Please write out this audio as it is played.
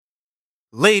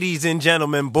Ladies and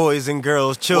gentlemen, boys and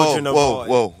girls, children of all.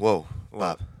 Whoa. What?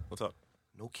 Bob, What's up?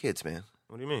 no kids, man.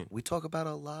 What do you mean? We talk about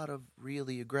a lot of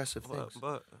really aggressive things.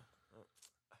 But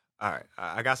all right,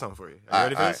 I got something for you. Are you All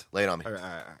ready right, for all this? right, lay it on me. All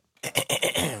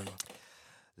right.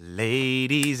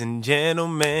 Ladies and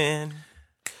gentlemen,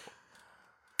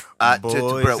 boys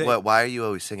Bro, and- why are you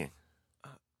always singing?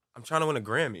 I'm trying to win a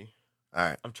Grammy. All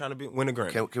right. I'm trying to win a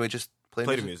Grammy. Can we just play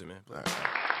Play the music? music, man. All right.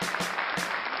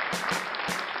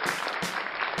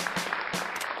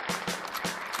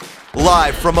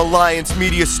 Live from Alliance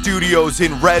Media Studios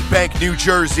in Red Bank, New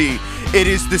Jersey, it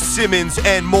is the Simmons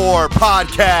and More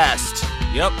podcast.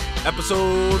 Yep,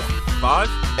 episode 5?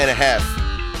 And a half.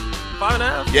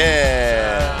 5.5?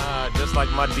 Yeah. Just like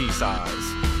my D size.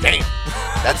 Damn.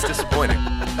 That's disappointing.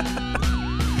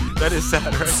 That is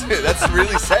sad, right? That's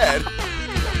really sad.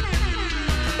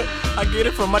 I get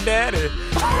it from my daddy.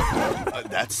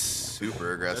 That's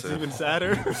super That's aggressive. even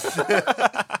sadder.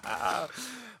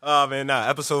 Oh, man,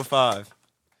 episode 5.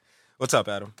 What's up,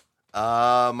 Adam?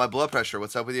 My blood pressure.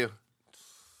 What's up with you?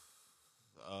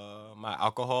 My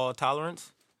alcohol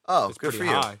tolerance? Oh, It's good pretty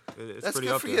for you. high. It's That's pretty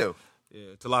good up for there. you. Yeah,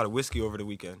 it's a lot of whiskey over the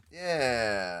weekend.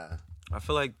 Yeah. I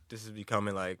feel like this is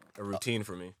becoming like a routine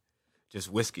for me.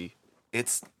 Just whiskey.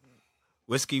 It's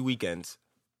Whiskey weekends.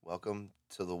 welcome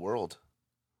to the world.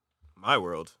 My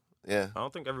world. Yeah, I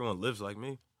don't think everyone lives like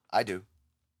me. I do.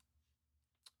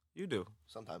 You do.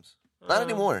 Sometimes. Not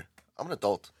anymore. I'm an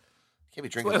adult. I can't be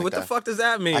drinking Wait, like what that. the fuck does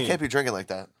that mean? I can't be drinking like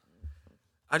that.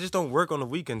 I just don't work on the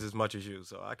weekends as much as you,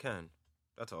 so I can.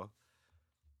 That's all.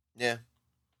 Yeah,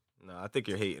 No, I think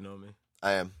you're hating on me.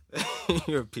 I am.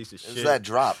 You're a piece of It's shit. that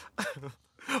drop.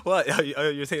 What?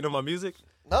 You're hating on my music?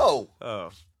 No. Oh.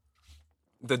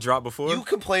 The drop before? You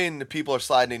complain that people are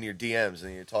sliding in your DMs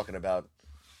and you're talking about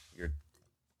your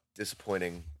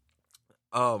disappointing.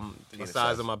 The Penis size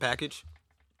size. of my package?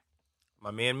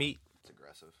 My man meat? It's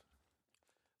aggressive.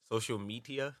 Social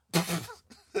media?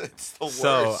 It's the worst.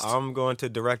 So, I'm going to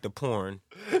direct a porn.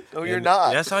 No, you're And-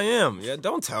 not. Yes, I am. Yeah,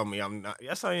 don't tell me I'm not.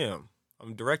 Yes, I am.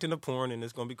 I'm directing a porn, and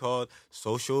it's going to be called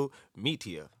Social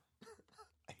Media.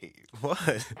 I hate you. What?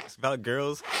 It's about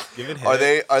girls giving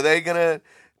head. Are they gonna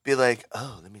be like,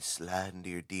 oh, let me slide into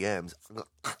your DMs?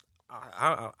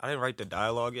 I didn't write the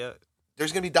dialogue yet.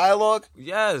 There's gonna be dialogue.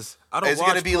 Yes. I don't Is it watch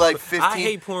gonna be porn. like 15? I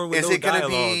hate porn with Is no it gonna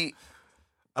dialogue. be?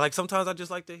 Like, sometimes I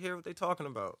just like to hear what they're talking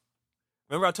about.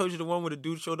 Remember I told you the one where the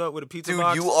dude showed up with a pizza Dude,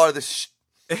 box? you are the.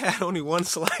 It had only one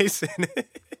slice in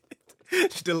it.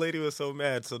 The lady was so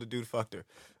mad, so the dude fucked her.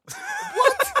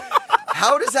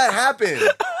 How does that happen?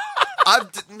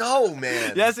 No,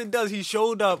 man. Yes, it does. He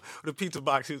showed up with a pizza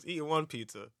box. He was eating one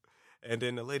pizza. And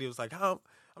then the lady was like, I'm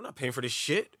not paying for this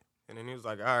shit. And then he was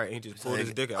like, all right. And he just pulled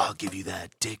his dick out. I'll give you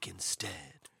that dick instead.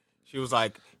 She was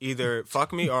like, either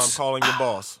fuck me or I'm calling your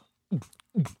boss.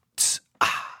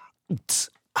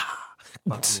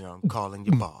 Fuck me or I'm calling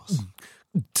your boss.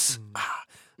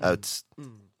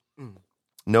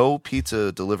 No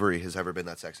pizza delivery has ever been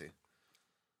that sexy.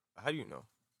 How do you know?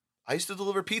 I used to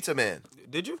deliver pizza, man.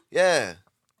 Did you? Yeah.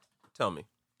 Tell me.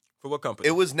 For what company?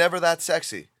 It was never that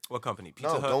sexy. What company?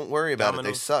 Pizza No, Hut? don't worry about it. They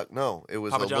Domino's? suck. No, it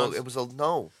was Papa a little, John's?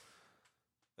 no.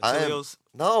 I am- Attilio's?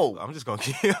 No. I'm just gonna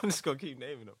keep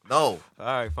naming them. No. All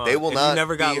right, fine. They will If not You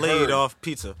never got be laid heard. off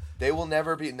pizza. They will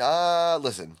never be. Nah,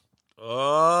 listen.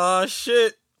 Oh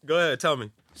shit! Go ahead, tell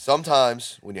me.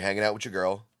 Sometimes when you're hanging out with your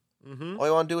girl, Mm-hmm. all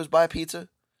you want to do is buy pizza,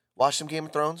 watch some Game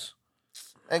of Thrones,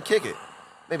 and kick it.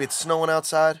 Maybe it's snowing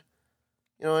outside.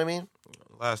 You know what I mean?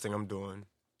 Last thing I'm doing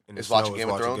in the Is snow watching is Game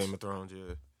of watching Thrones? Game of Thrones.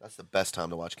 Yeah, That's the best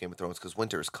time to watch Game of Thrones because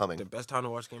winter is coming. the best time to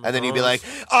watch Game of And then Thrones. you'd be like,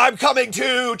 I'm coming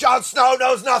too! Jon Snow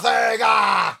knows nothing!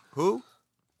 Ah! who?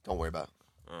 Don't worry about it.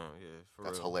 Oh yeah, for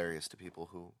That's real. hilarious to people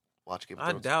who watch Game of I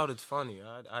Thrones. doubt it's funny.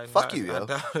 Fuck you, yo. I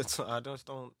doubt it's. I just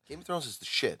don't. Game of Thrones is the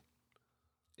shit.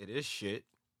 It is shit.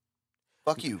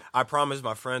 Fuck you. I promised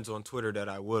my friends on Twitter that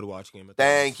I would watch Game of Thrones.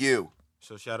 Thank you.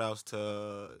 So shout outs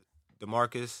to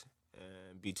DeMarcus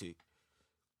and BT.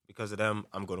 Because of them,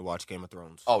 I'm going to watch Game of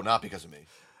Thrones. Oh, not because of me.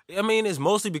 I mean, it's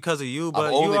mostly because of you,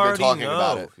 but only you been already talking know.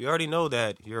 about it. You already know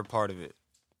that you're a part of it.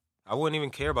 I wouldn't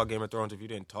even care about Game of Thrones if you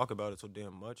didn't talk about it so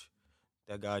damn much.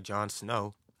 That guy Jon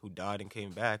Snow, who died and came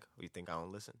back, you think I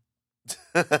don't listen?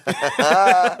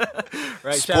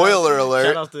 Right? Spoiler alert.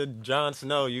 Shout out to Jon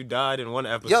Snow. You died in one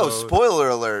episode. Yo, spoiler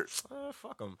alert.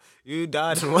 Fuck him. You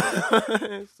died in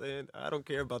one. Saying I don't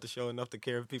care about the show enough to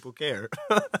care if people care.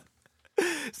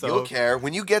 So You'll care.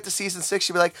 When you get to season 6,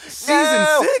 you'll be like, Season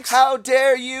 "No, 6? How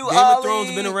dare you, Game Ollie?" of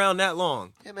Thrones been around that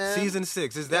long. Yeah, man. Season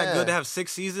 6. Is that Yeah. good to have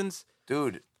 6 seasons?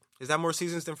 Dude, Is that more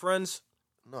seasons than Friends?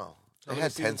 no. How They many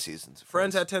had 10 seasons? seasons.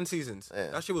 Friends had 10 seasons.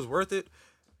 Yeah. That shit was worth it.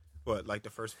 What, like the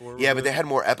first 4? Yeah, but they had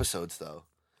more episodes though.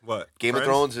 What? Game Friends?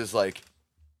 of Thrones is like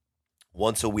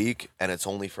once a week, and it's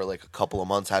only for like a couple of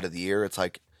months out of the year. It's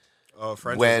like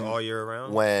Friends when- is all year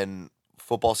round. when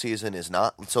football season is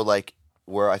not. So like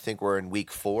I think we're in week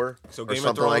 4 So or Game of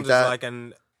something Thrones like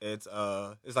that. it's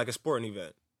like a sporting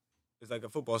event. It's like a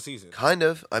football season. Kind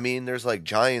of. I mean, there's like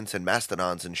giants and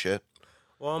mastodons and shit.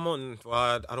 Well,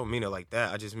 I don't mean it like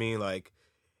that. I just mean like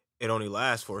it only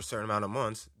lasts for a certain amount of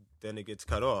months, then it gets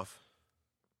cut off.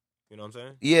 You know what I'm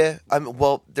saying? Yeah.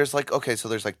 Well, there's like so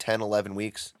there's like 10, 11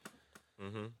 weeks,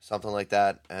 Mm-hmm. something like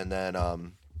that, and then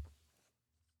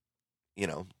you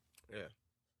know,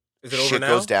 Is it over shit now?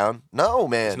 goes down. No,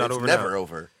 man, It's not over never now.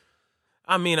 over.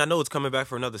 I mean, I know it's coming back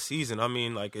for another season. I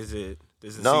mean, like, is the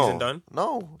No, season done?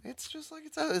 no, it's just like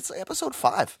it's episode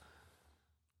 5.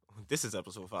 This is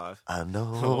episode 5. I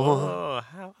know. Oh,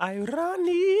 how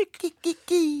ironic!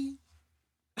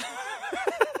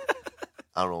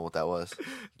 I don't know what that was.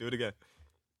 Do it again.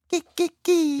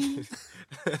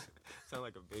 Sound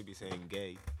like a baby saying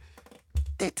 "gay."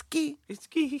 That's key. It's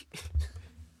gay.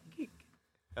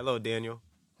 Hello, Daniel.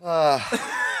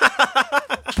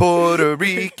 Puerto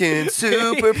Rican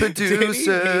super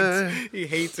producer. He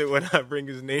hates it when I bring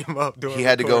his name up. During He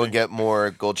had to go and recording. get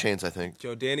more gold chains, I think.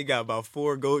 Yo, Danny got about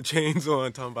 4 gold chains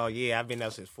on. Talking about, I've been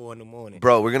out since 4 a.m.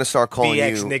 Bro, we're gonna start calling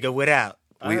BX you. nigga without.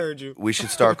 I heard you. We should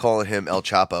start calling him El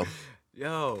Chapo.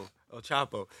 Yo, El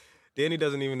Chapo. Danny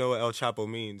doesn't even know what El Chapo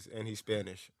means, and he's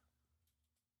Spanish.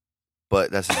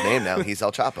 But that's his name now. He's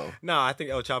El Chapo. No, I think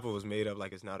El Chapo was made up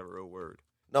like it's not a real word.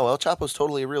 No, El Chapo's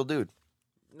totally a real dude.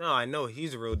 No, I know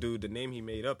he's a real dude. The name he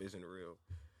made up isn't real.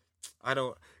 I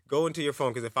don't go into your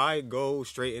phone because if I go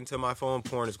straight into my phone,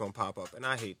 porn is gonna pop up, and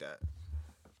I hate that.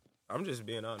 I'm just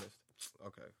being honest.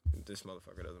 Okay, this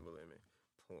motherfucker doesn't believe me.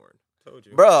 Porn. Told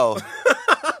you, Bro,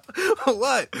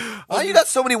 What? why you got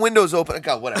so many windows open?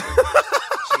 God, whatever.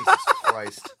 Jesus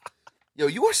Christ. Yo,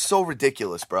 you are so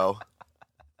ridiculous, bro.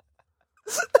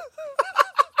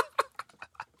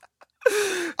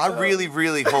 I really,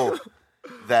 really hope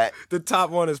that... The top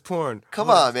one is porn. Come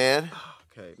on, man.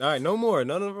 Okay. All right, no more.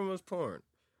 None of them was porn.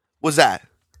 What's that?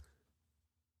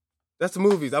 That's the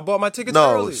movies. I bought my tickets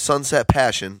No, early. Sunset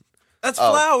Passion. That's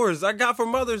Oh. flowers I got for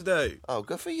Mother's Day. Oh,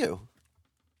 good for you.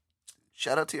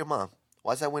 Shout out to your mom.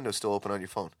 Why is that window still open on your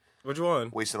phone? Which one?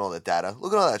 Wasting all that data.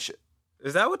 Look at all that shit.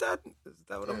 Is that what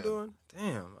I'm doing?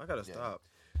 Damn, I gotta stop.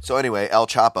 So anyway, El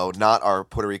Chapo, not our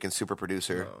Puerto Rican super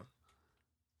producer,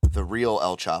 No. the real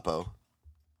El Chapo,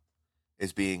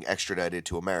 is being extradited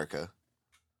to America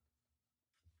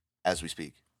as we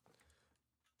speak.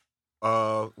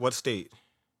 What state?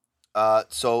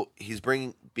 So he's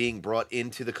being brought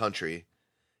into the country,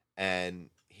 and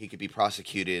he could be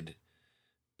prosecuted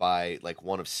by like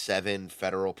one of 7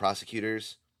 federal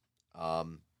prosecutors.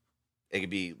 It could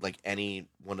be like any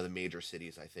one of the major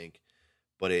cities, I think,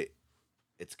 but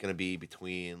it's gonna be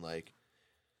between like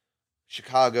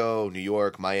Chicago, New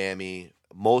York, Miami.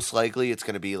 Most likely, it's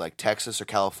gonna be like Texas or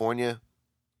California.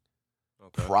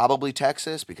 Okay. Probably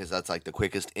Texas because that's like the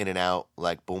quickest in and out.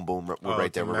 Like boom, boom, we're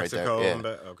right there. to We're right Mexico there. and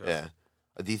Yeah, back? Okay. yeah.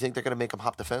 Do you think they're gonna make him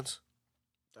hop the fence?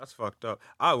 That's fucked up.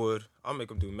 I would. I'll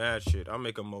make him do mad shit. I'll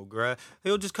make him mow grass.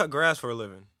 He'll just cut grass for a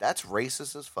living. That's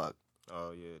racist as fuck.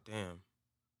 Oh yeah, damn.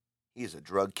 He's a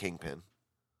drug kingpin.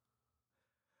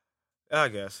 I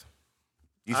guess.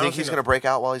 You I think don't he's see gonna break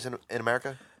out while he's in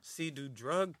America? See, do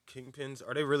drug kingpins,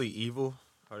 are they really evil?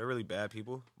 Are they really bad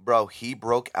people? Bro, he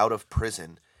broke out of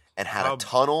prison and had How- a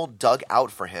tunnel dug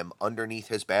out for him underneath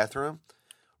his bathroom.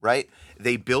 Right?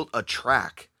 They built a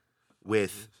track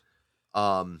with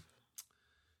a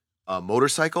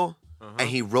motorcycle, and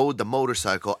he rode the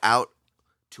motorcycle out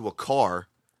to a car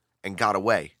and got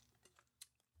away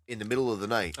in the middle of the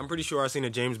night. I'm pretty sure I've seen a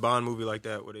James Bond movie like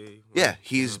that where they... Yeah,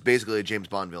 he's basically a James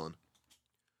Bond villain.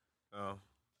 Oh.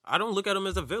 I don't look at him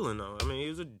as a villain, though. I mean, he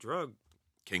was a drug...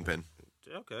 Kingpin.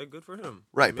 Okay, good for him.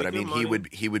 Right, but I Making mean, he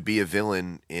money. would be a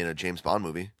villain in a James Bond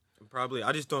movie. Probably.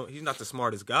 I just don't... He's not the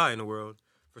smartest guy in the world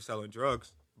for selling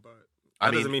drugs. But I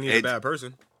that doesn't mean he's a bad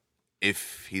person.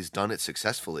 If he's done it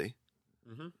successfully,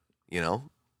 you know,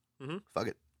 fuck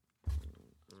it.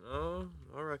 Oh,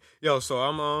 all right. Yo, so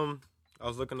I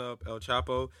was looking up El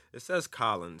Chapo. It says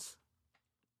Collins.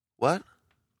 What?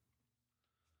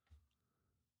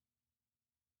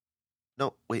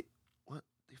 No, wait. What?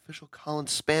 The official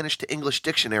Collins Spanish to English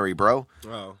dictionary, bro.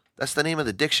 Oh. That's the name of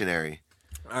the dictionary.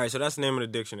 All right, so that's the name of the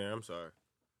dictionary. I'm sorry.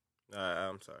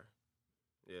 I'm sorry.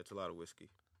 Yeah, it's a lot of whiskey.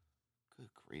 Good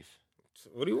grief. So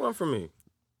what do you want from me?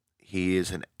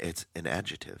 It's an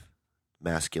adjective.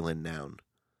 Masculine noun.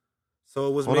 So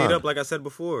it was Hold made on. up, like I said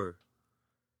before.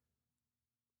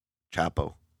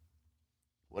 Chapo.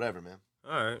 whatever, man.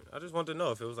 All right. I just wanted to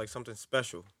know if it was like something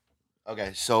special.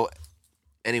 Okay, so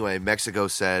anyway, Mexico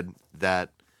said that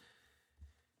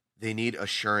they need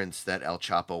assurance that El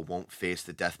Chapo won't face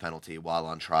the death penalty while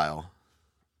on trial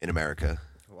in America.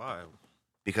 Why?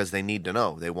 Because they need to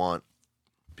know.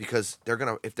 Because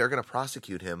if they're gonna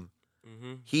prosecute him,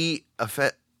 he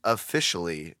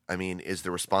officially, is the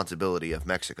responsibility of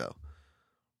Mexico.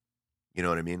 You know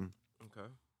what I mean? Okay.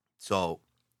 So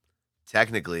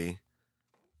technically,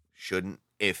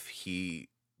 if he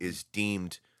is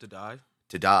deemed To die?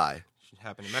 should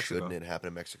Happen in Mexico. shouldn't it happen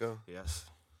in Mexico? Yes.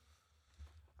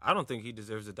 I don't think he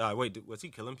deserves to die. Wait, was he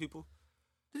killing people?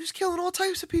 They're just killing all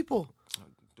types of people,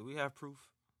 Do we have proof?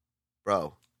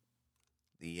 bro.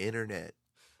 The internet.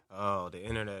 Oh, the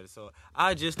internet. So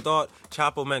I just thought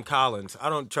Chapo meant Collins. I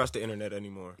don't trust the internet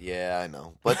anymore. Yeah, I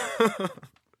know, but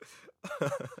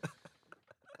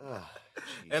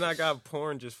And I got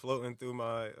porn just floating through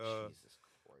my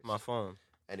my phone.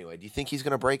 Anyway, do you think he's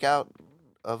gonna break out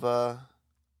of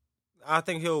I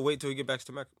think he'll wait till he get back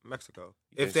to Mexico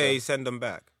if think they so? send him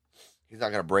back. He's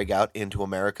not gonna break out into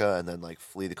America and then like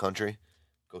flee the country,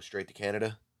 go straight to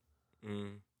Canada,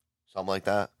 something like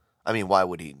that. I mean, why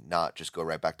would he not just go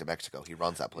right back to Mexico? He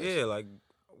runs that place. Yeah, like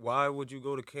why would you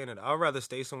go to Canada? I'd rather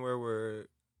stay somewhere where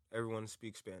everyone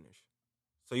speaks Spanish.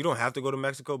 So you don't have to go to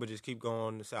Mexico, but just keep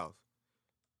going south.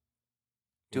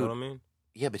 You know what I mean?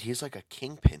 Yeah, but he's like a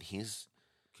kingpin. He's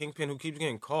Kingpin who keeps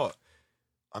getting caught.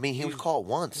 he was caught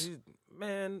once,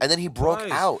 Man. and then he broke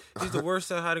twice. out. He's the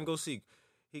worst at hide and go seek.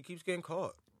 He keeps getting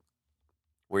caught.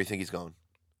 Where do you think he's going?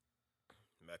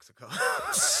 Mexico.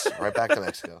 Right back to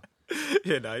Mexico.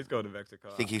 Yeah, he's going to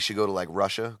Mexico. Think he should go to like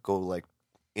Russia? Go like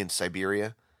in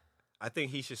Siberia? I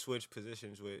think he should switch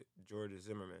positions with George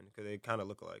Zimmerman because they kind of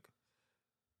look alike.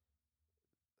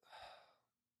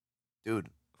 Dude.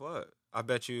 What? I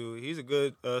bet you he's a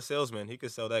good salesman. He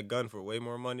could sell that gun for way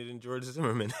more money than George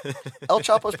Zimmerman. El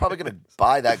Chapo's probably going to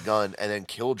buy that gun and then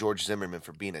kill George Zimmerman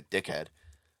for being a dickhead.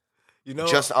 You know,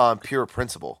 just on pure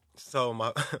principle. So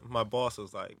my boss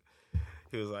was like,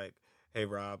 "Hey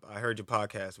Rob, I heard your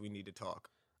podcast. We need to talk."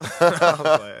 I was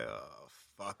like, "Oh,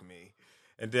 fuck me."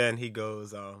 And then he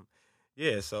goes,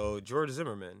 "Yeah." So George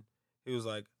Zimmerman, he was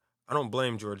like, "I don't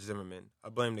blame George Zimmerman. I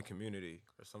blame the community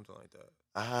or something like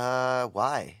that."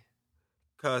 Why?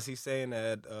 Because he's saying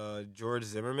that George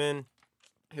Zimmerman,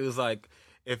 he was like,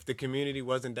 if the community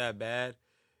wasn't that bad,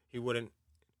 he wouldn't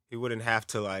have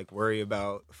to like worry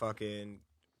about fucking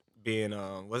being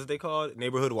what's it they called?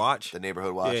 Neighborhood Watch. The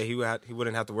Neighborhood Watch. Yeah, he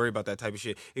wouldn't have to worry about that type of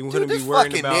shit. He Dude, wouldn't there's be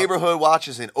worried fucking about Neighborhood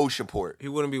Watches in Oceanport. He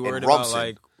wouldn't be worried and about Rumson.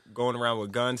 like going around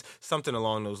with guns, something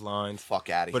along those lines. Fuck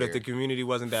out of here. But if the community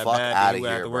wasn't that Fuck bad, outta he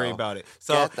wouldn't have here, to worry bro. about it.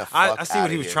 So Get the I fuck see what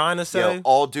outta he was here. trying to say. Yo,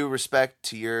 all due respect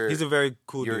to your. He's a very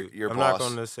cool dude. Your I'm boss. not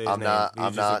going to say his I'm name. not. He's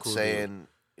I'm just a not cool saying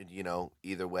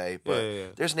either way. But Yeah.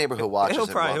 there's Neighborhood Watches. He'll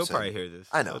in probably Rumson. hear this.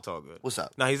 I know. It's all good. What's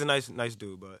up? Nah, he's a nice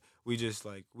dude, but we just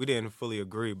like we didn't fully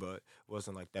agree, but it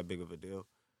wasn't like that big of a deal.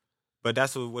 But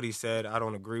that's what he said. I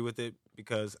don't agree with it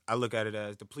because I look at it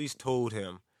as the police told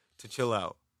him to chill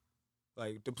out.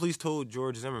 Like the police told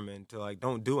George Zimmerman to like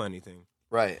don't do anything.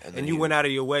 Right. And you went out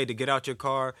of your way to get out your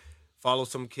car, follow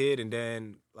some kid, and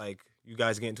then like you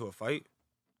guys get into a fight.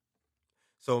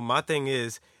 So my thing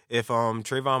is, if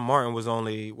Trayvon Martin was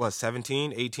only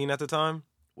 17, 18 at the time,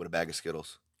 with a bag of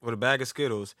Skittles. with a bag of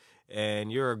Skittles,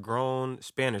 and you're a grown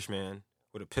Spanish man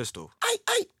with a pistol.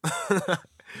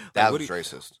 That was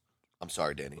racist. I'm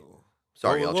sorry, Danny.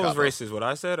 Sorry, El What was Chapo. racist? What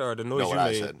I said or the noise No, you what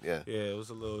I made? said, yeah. Yeah, it was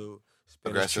a little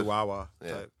Spanish Aggressive. Chihuahua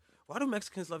Yeah. type. Why do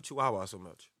Mexicans love Chihuahua so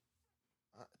much?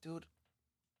 Dude,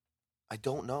 I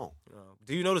don't know.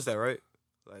 Do you notice that, right?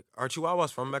 Like, are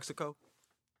Chihuahuas from Mexico?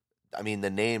 I mean, the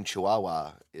name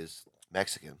Chihuahua is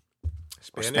Mexican.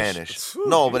 Or Spanish? Spanish. Phew,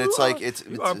 No, but you it's are- like it's.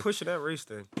 You are pushing that race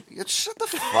thing. Shut the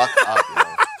fuck up,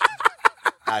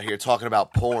 yo. Out here talking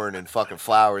about porn and fucking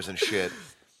flowers and shit.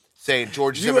 Saying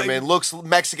George Zimmerman looks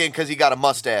Mexican because he got a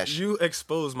mustache. You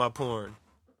exposed my porn.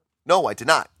 No, I did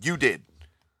not. You did.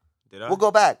 Did I? We'll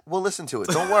go back. We'll listen to it.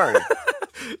 Don't worry.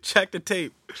 Check the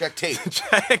tape. Check tape.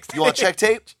 Check You want to check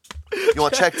tape? You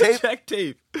want to check tape? Check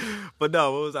tape. But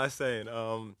no, what was I saying?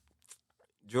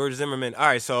 George Zimmerman. All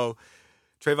right, so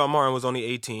Trayvon Martin was only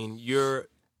 18. You're an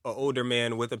older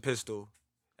man with a pistol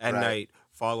at night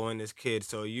following this kid.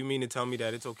 So you mean to tell me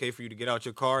that it's okay for you to get out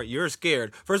your car? You're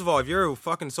scared. First of all, if you're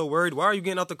fucking so worried, why are you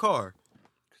getting out the car?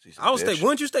 I would stay.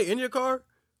 Wouldn't you stay in your car?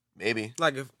 Maybe.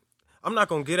 Like if I'm not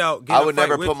gonna get out. Get I in a would fight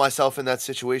never with put myself in that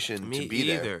situation me to be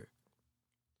either. there.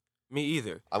 Me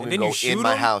either. I'm And gonna then go you shoot in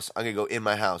my him? house. I'm gonna go in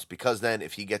my house because then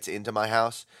if he gets into my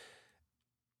house,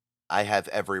 I have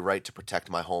every right to protect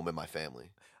my home and my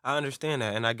family. I understand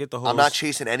that, and I get the whole. I'm not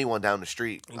chasing anyone down the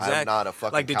street. Exactly. I'm not a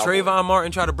fucking Like, did cowboy. Trayvon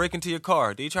Martin try to break into your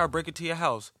car? Did he try to break into your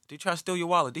house? Did he try to steal your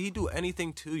wallet? Did he do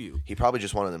anything to you? He probably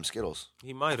just wanted them Skittles.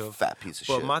 He might have. Fat piece of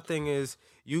But shit. my thing is,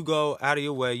 you go out of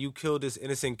your way, you kill this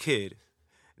innocent kid,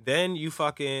 then you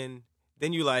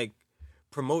like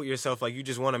promote yourself like you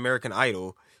just won American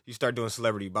Idol. You start doing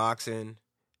celebrity boxing.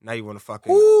 Now you want to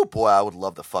fucking. Ooh, boy, I would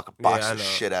love to fucking box Yeah, I the know.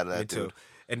 shit out of Me that too. dude.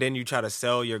 And then you try to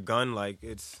sell your gun like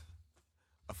it's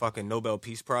a fucking Nobel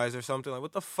Peace Prize or something. Like,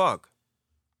 what the fuck?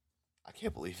 I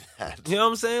can't believe that. You know what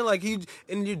I'm saying? Like,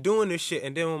 and you're doing this shit,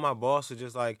 and then when my boss is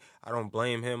just like, I don't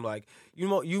blame him. Like,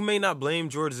 you may not blame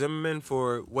George Zimmerman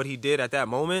for what he did at that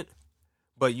moment,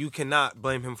 but you cannot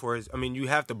blame him for you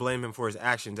have to blame him for his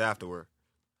actions afterward.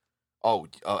 Oh,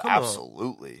 on.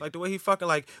 absolutely. Like, the way he fucking,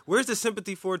 like, where's the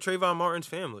sympathy for Trayvon Martin's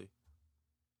family?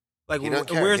 Like, He don't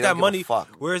care. where's He that don't give a money?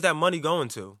 fuck. Where's that money going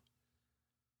to?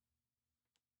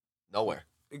 Nowhere.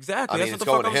 Exactly. I mean, That's it's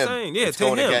what the going fuck to I'm him. saying. Yeah, it's to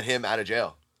going him. to get him out of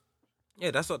jail. Yeah,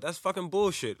 that's fucking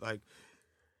bullshit. Like,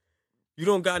 you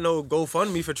don't got no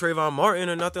GoFundMe for Trayvon Martin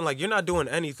or nothing. Like, you're not doing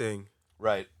anything.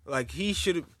 Right. Like, he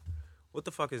should. What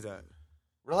the fuck is that?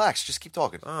 Relax. Just keep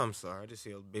talking. Oh, I'm sorry. I just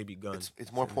see a baby gun.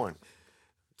 It's more porn.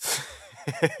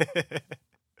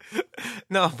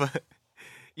 No, but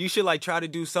you should like try to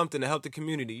do something to help the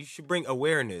community. You should bring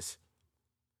awareness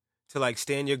to like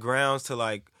stand your grounds, to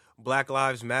like Black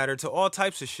Lives Matter, to all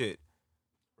types of shit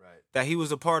Right. that he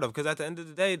was a part of. Because at the end of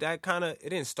the day, that kind of, it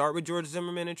didn't start with George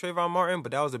Zimmerman and Trayvon Martin,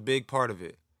 but that was a big part of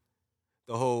it.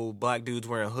 The whole black dudes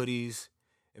wearing hoodies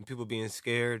and people being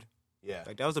scared. Yeah.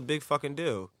 Like, that was a big fucking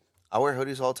deal. I wear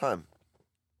hoodies all the time.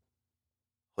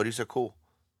 Hoodies are cool.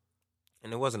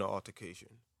 And it wasn't an altercation.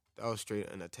 That was straight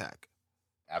an attack.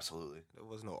 Absolutely. There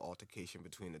was no altercation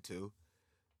between the two.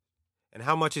 And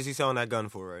how much is he selling that gun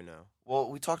for right now? Well,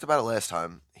 we talked about it last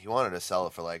time. He wanted to sell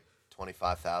it for like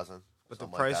 $25,000. But the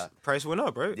something like price went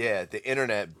up, right? that. Yeah, the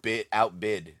internet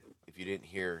outbid. If you didn't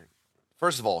hear,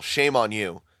 first of all, shame on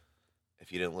you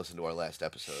if you didn't listen to our last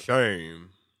episode Shame.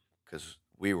 because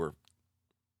we were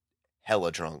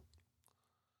hella drunk.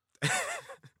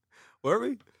 Were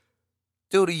we?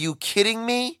 Dude, are you kidding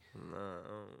me? Nah, I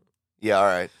don't- Yeah, all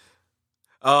right.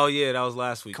 Oh, yeah, that was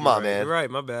last week. Come You're on, right. man. You're right.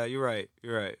 My bad. You're right.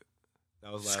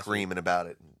 That was last Screaming about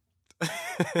it.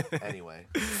 week. Anyway,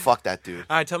 fuck that dude.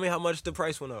 All right, tell me how much the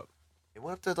price went up. It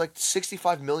went up to like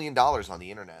 $65 million on the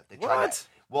internet. They tried What? to,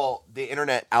 well, the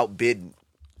internet outbid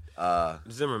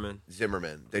Zimmerman.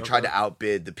 Zimmerman. They Okay. tried to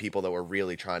outbid the people that were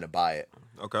really trying to buy it.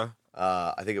 Okay.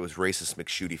 I think it was racist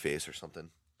McShooty Face or something.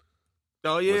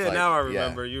 Oh, yeah, like- now I yeah,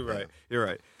 remember. You're right. You're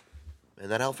right.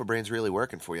 And that Alpha Brain's really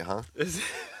working for you, huh?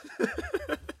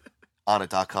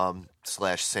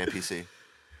 Onnit.com/SamPC.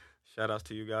 Shout outs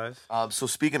to you guys. So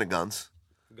speaking of guns,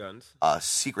 Guns. a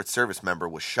Secret Service member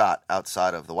was shot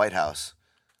outside of the White House.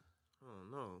 Oh,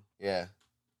 no. Yeah.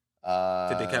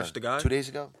 Did they catch the guy? 2 days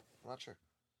ago? I'm not sure.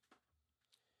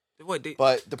 What, they...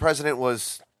 But the president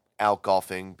was out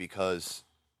golfing because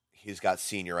he's got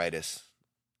senioritis.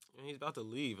 He's about to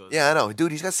leave us. Yeah, I know.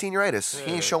 Dude, he's got senioritis. He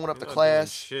Yeah, ain't showing up he's to not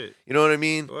class. doing shit. You know what I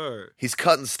mean? Word. He's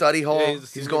cutting study hall. Yeah, he's a he's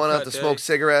senior going out cut to smoke day.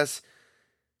 cigarettes.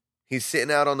 He's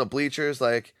sitting out on the bleachers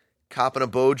like copping a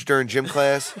Boj during gym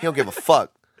class. He don't give a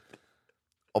fuck.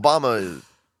 Obama is...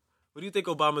 What do you think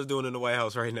Obama's doing in the White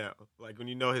House right now? Like, when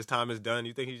you know his time is done,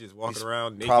 you think he's just walking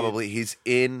around naked? Probably he's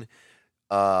in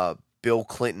Bill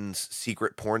Clinton's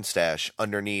secret porn stash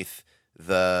underneath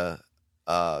the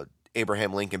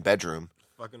Abraham Lincoln bedroom.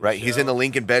 Fucking Right, he's in the Michelle.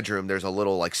 Lincoln bedroom. There's a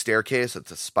little like staircase. It's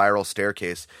a spiral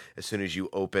staircase. As soon as you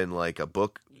open like a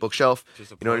bookshelf,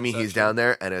 Just a you know what I porn mean. He's section. down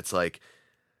there, and it's like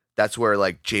that's where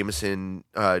like Jenna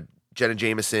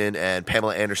Jameson and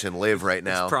Pamela Anderson live right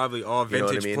now. It's probably all You know what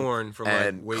I vintage mean? porn from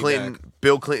And like way Clinton, back.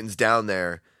 Bill Clinton's down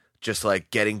there, just like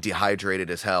getting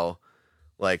dehydrated as hell,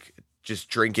 like just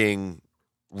drinking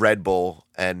Red Bull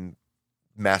and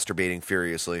masturbating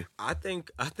furiously. I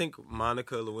think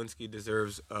Monica Lewinsky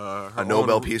deserves her A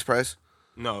Nobel own, Peace Prize.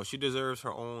 No, she deserves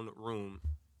her own room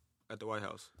at the White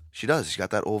House. She does. She's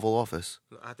got that Oval Office.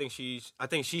 I think she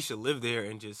should live there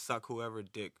and just suck whoever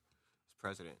dick is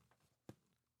president.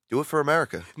 Do it for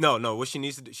America. No. What she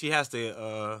needs to do, she has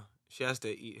to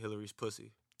eat Hillary's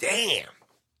pussy. Damn.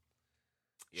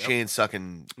 Yep. She ain't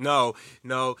sucking. No,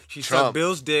 she Trump. sucked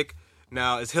Bill's dick.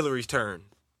 Now it's Hillary's turn.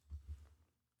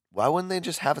 Why wouldn't they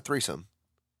just have a threesome?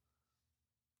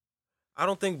 I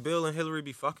don't think Bill and Hillary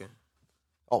be fucking.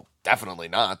 Oh, definitely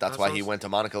not. That's That's why what he I'm went to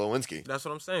Monica Lewinsky. That's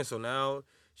what I'm saying. So now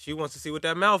she wants to see what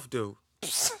that mouth do.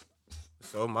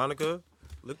 So Monica,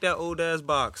 look that old ass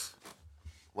box.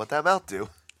 What that mouth do?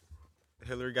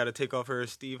 Hillary got to take off her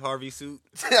Steve Harvey suit.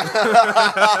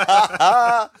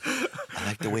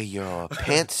 like the way your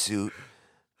pantsuit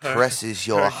caresses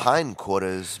your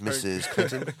hindquarters, Mrs.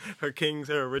 Clinton.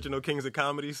 Her original Kings of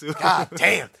Comedy suit. God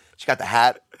damn. She got the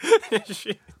hat.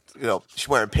 she She's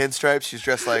wearing pinstripes. She's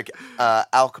dressed like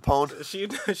Al Capone.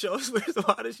 she always wears.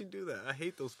 Why does she do that? I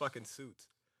hate those fucking suits.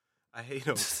 I hate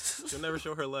them. She'll never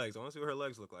show her legs. I want to see what her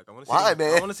legs look like. I want to see. Why,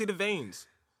 man? I want to see the veins.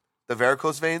 The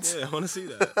varicose veins? Yeah, I want to see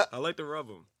that. I like to rub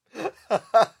them.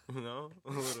 You know,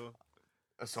 a little.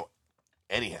 So,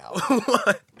 anyhow.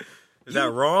 What? Is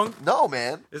that wrong? No,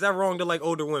 man. Is that wrong to like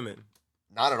older women?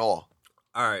 Not at all.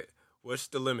 All right. What's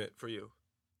the limit for you?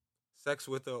 Sex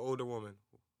with an older woman.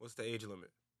 What's the age limit?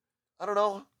 I don't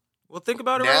know. Well, think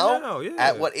about it Now? right now. Yeah.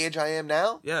 At what age I am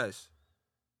now? Yes.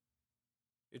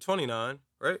 You're 29,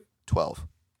 right? 12.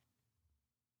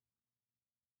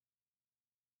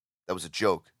 That was a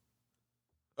joke.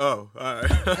 Oh, all right.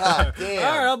 God damn.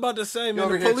 All right, I'm about to say, You're man.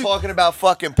 over the here police- talking about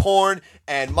fucking porn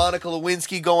and Monica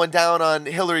Lewinsky going down on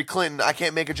Hillary Clinton. I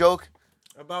can't make a joke?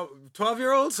 About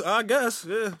 12-year-olds? I guess,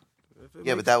 yeah.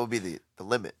 Yeah, but that would be the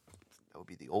limit. That would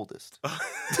be the oldest.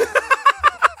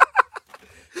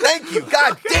 Thank you.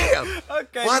 God damn.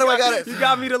 Okay. Why do I got it? You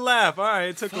got me to laugh. All right,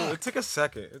 it took a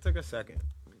second. It took a second.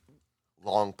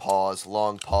 Long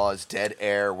pause, dead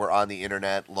air. We're on the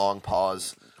internet. Long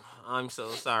pause. I'm so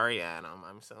sorry, Adam.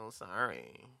 I'm so sorry.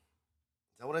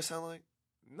 Is that what I sound like?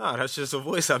 No, that's just a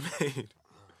voice I made.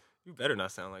 You better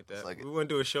not sound like that. Like we wouldn't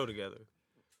do a show together.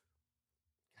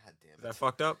 God damn Is it. that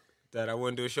fucked up? That I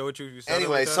wouldn't do a show with you? You sounded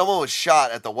Anyway, like that? someone was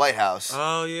shot at the White House.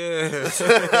 Oh, yeah.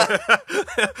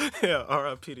 Yeah,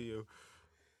 R.I.P. to you.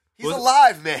 He's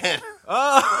alive, man.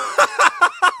 Oh.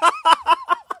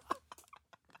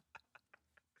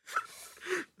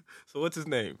 So what's his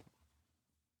name?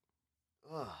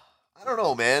 I don't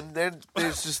know, man.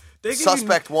 There's just They give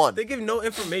suspect you, one. They give no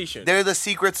information. They're the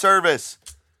Secret Service.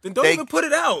 Then don't even put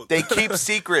it out. They keep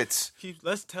secrets.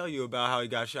 Let's tell you about how he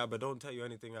got shot, but don't tell you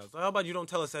anything else. How about you don't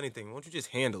tell us anything? Why don't you just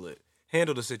handle it?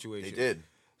 Handle the situation. They did.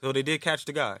 So they did catch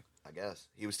the guy. I guess.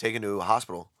 He was taken to a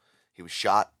hospital. He was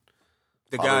shot.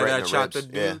 The Probably guy right in that the shot the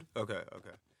ribs. dude? Yeah. Okay.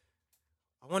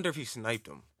 I wonder if he sniped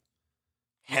him.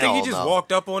 You Hell think he just no.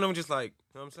 walked up on him just like,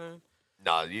 you know what I'm saying?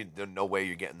 No, there's no way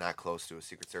you're getting that close to a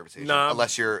Secret Service agent. Nah.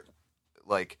 Unless you're,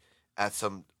 like, at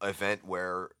some event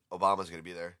where Obama's going to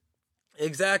be there.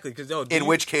 Exactly, because In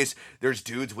which case, there's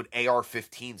dudes with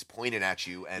AR-15s pointed at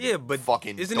you and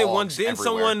fucking isn't it one? dogs Didn't everywhere.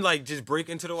 someone like just break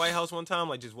into the White House one time,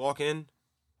 like just walk in?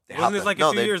 They Wasn't hopped this like no,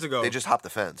 a few they- years ago? They just hopped the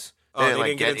fence. Oh, they like,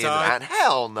 didn't get into inside? that.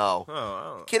 Hell no. Oh,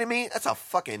 I don't. Kidding me? That's a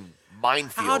fucking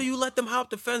minefield. How do you let them hop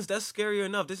the fence? That's scary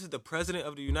enough. This is the president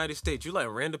of the United States. You let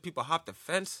random people hop the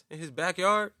fence in his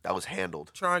backyard, That was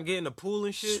handled. try and get in the pool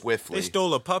and shit. Swiftly. They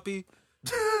stole a puppy.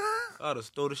 I'd have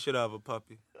stole the shit out of a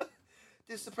puppy.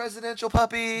 This is the presidential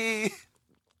puppy.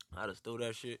 I'd have stole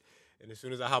that shit. And as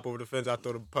soon as I hop over the fence, I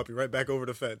throw the puppy right back over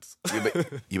the fence.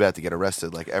 You about to get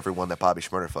arrested like everyone that Bobby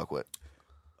Schmurder fuck with.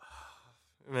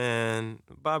 Man,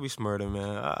 Bobby Smurda,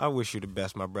 man. I wish you the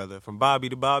best, my brother. From Bobby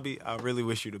to Bobby, I really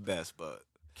wish you the best, but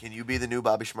Can you be the new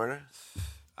Bobby Schmurder?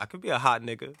 I could be a hot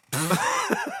nigga.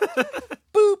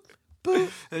 Boop, boop.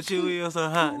 That you is a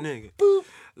hot nigga.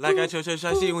 Like I chose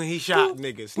shit when he shot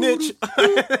niggas. Snitch.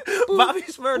 Bobby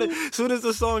Smurda. Soon as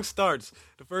the song starts,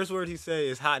 the first word he say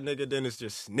is hot nigga, then it's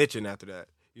just snitching after that.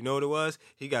 You know what it was?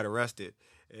 He got arrested.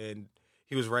 And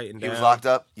he was writing down. He was locked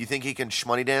up. You think he can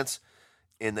shmoney dance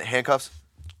in the handcuffs?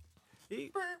 He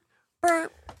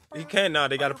can't now.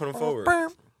 They got to put him forward.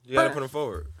 You got to put him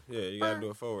forward. Yeah, you got to do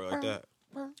it forward like that.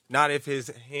 Not if his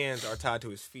hands are tied to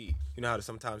his feet. You know how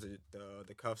sometimes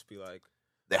the cuffs be like,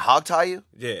 They hog tie you?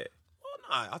 yeah.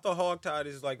 Well, nah. I thought hog tied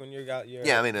is like when you got your.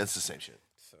 Yeah, I mean, it's the same shit.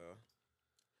 So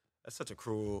that's such a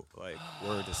cruel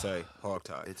word to say, hog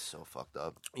tied. It's so fucked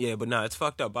up. Yeah, but nah, it's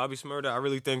fucked up. Bobby Smurda, I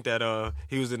really think that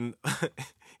he was in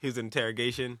he was in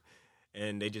interrogation,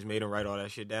 and they just made him write all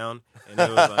that shit down, and it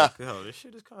was like, yo, this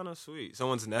shit is kind of sweet.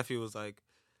 Someone's nephew was like,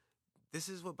 "This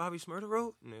is what Bobby Smurda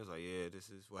wrote," and it was like, "Yeah, this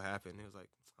is what happened." He was like,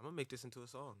 "I'm gonna make this into a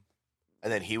song,"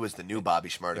 And then he was the new Bobby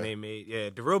and they Schmurda.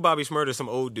 made the real Bobby Smurda is some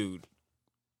old dude.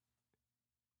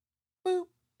 Boop.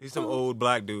 He's some old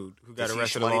black dude who got Does he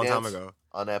arrested a shmoney long time dance ago.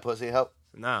 On that pussy help?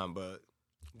 Nah, but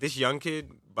this young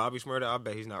kid, Bobby Smurda, I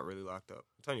bet he's not really locked up.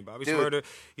 I'm telling you, Bobby Dude. Smurda,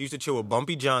 he used to chill with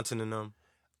Bumpy Johnson and them.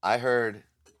 I heard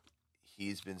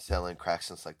he's been selling crack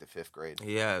since like the 5th grade.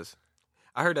 He has.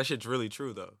 I heard that shit's really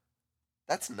true, though.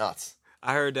 That's nuts.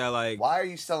 I heard that, like, Why are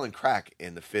you selling crack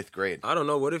in the 5th grade? I don't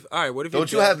know. What if your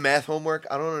Don't you dad- have math homework?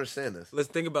 I don't understand this. Let's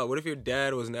think about what if your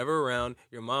dad was never around,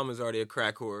 your mom is already a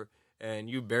crack whore, and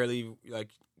you barely, like,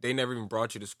 they never even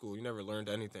brought you to school. You never learned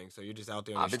anything. So you're just out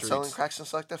there in I've the been streets. selling crack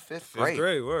since like the fifth Fifth grade.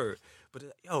 grade, word.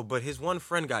 But his one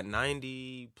friend got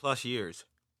 90+ years.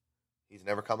 He's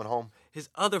never coming home. His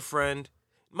other friend,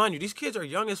 mind you, these kids are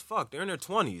young as fuck. They're in their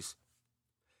 20s.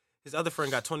 His other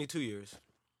friend got 22 years.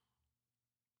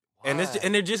 And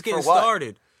they're just getting For what?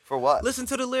 started. For what? Listen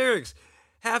to the lyrics.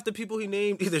 Half the people he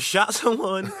named either shot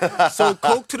someone, sold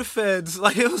coke to the feds.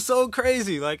 Like, it was so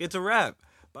crazy. Like, it's a rap.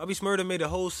 Bobby Shmurda made a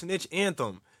whole snitch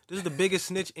anthem. This is the biggest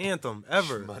snitch anthem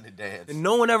ever. Money dance. And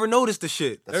no one ever noticed the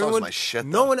shit. That song's my shit,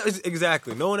 No though. one,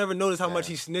 exactly. No one ever noticed how much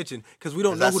he's snitching because we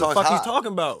don't 'Cause know that who the song's fuck he's hot.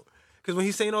 talking about. Because when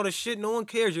he's saying all this shit, no one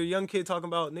cares. You're a young kid talking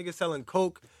about niggas selling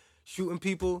coke, shooting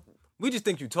people. We just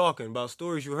think you talking about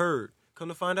stories you heard. Come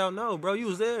to find out, no, bro, you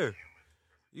was there.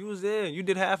 You was there. You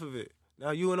did half of it. Now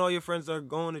you and all your friends are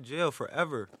going to jail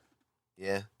forever.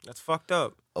 Yeah. That's fucked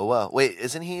up. Oh, wow. Wait,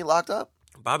 isn't he locked up?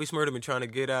 Bobby Shmurda been trying to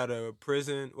get out of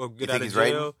prison or get think out of he's jail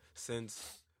writing?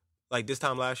 since like this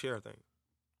time last year, I think.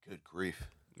 Good grief.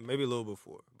 Maybe a little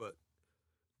before, but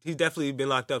he's definitely been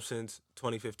locked up since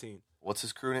 2015. What's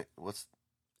his crew name? What's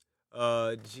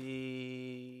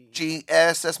G.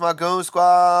 GS? That's my goon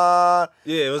squad.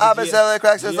 Yeah, it was. I've been selling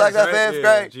crack since like the fifth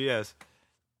grade. GS.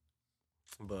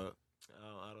 But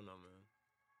I don't know, man.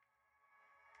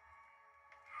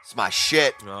 It's my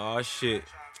shit. Oh shit.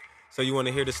 So you want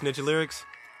to hear the snitch lyrics?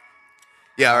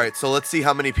 Yeah, all right. So let's see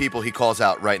how many people he calls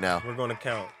out right now. We're gonna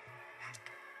count.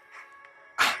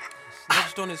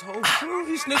 Snitched on his whole crew.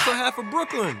 He snitched on half of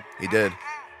Brooklyn. He did.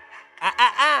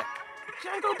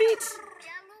 Django Beats.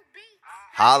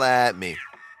 Holla at me.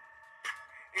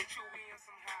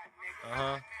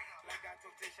 Uh-huh.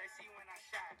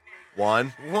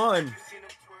 One.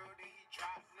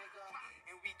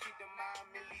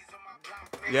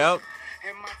 Yep.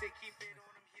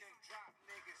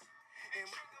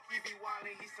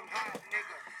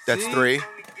 That's See? 3.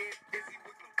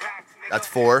 That's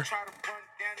 4.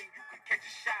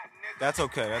 That's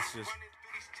okay.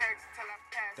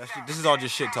 This is all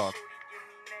just shit talk.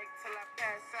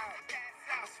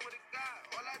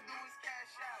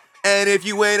 And if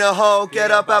you ain't a hoe,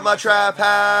 get up out my trap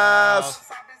house.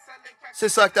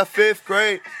 Since like the fifth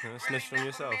grade. Snitched on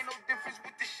yourself.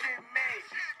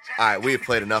 All right, we have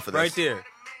played enough of this. Right there.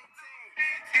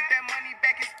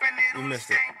 You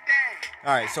missed it.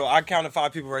 All right, so I counted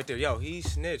 5 people right there. Yo, he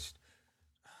snitched.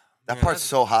 That Man, part's that's-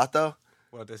 so hot, though.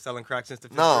 What, they're selling crack since the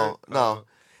 5th No, grade? no.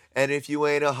 And if you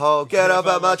ain't a hoe, get up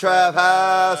out my trap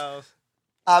house.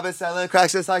 I've been selling crack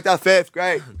since like the fifth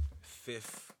grade.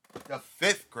 5th. The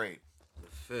fifth grade.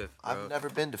 The 5th, bro. I've never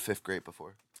been to fifth grade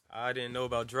before. I didn't know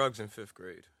about drugs in 5th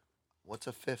grade. What's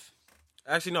a fifth?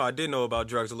 Actually, no, I did know about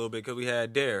drugs a little bit because we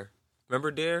had Dare.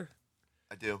 Remember Dare?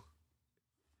 I do.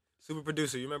 Super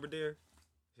producer, you remember Dare?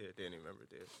 Yeah, Danny remember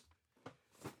Dare.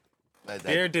 That-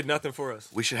 Dare did nothing for us.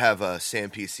 We should have a Sam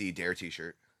PC Dare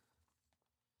t-shirt.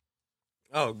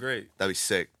 Oh, great. That'd be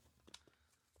sick.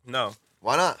 No.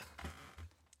 Why not?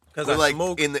 Because We're I like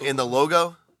smoke. in the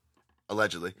logo,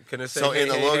 allegedly. Can it say, so hey, in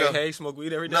the hey, logo- hey, smoke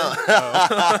weed every day? No.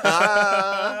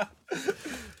 Oh.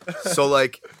 So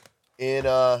like in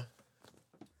the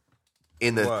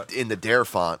What? in the Dare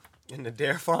font, In the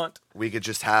Dare font? we could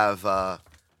just have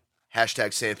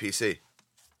hashtag SamPC.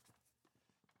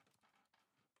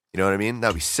 You know what I mean?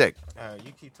 That'd be sick. All right,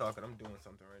 you keep talking. I'm doing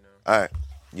something right now. All right.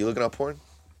 You looking up porn?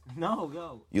 No,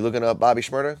 yo. You looking up Bobby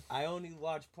Shmurda? I only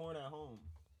watch porn at home.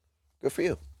 Good for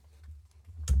you.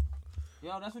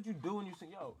 Yo, that's what you do when you say,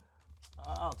 yo,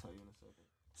 I'll tell you in a second.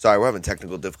 Sorry, we're having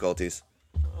technical difficulties.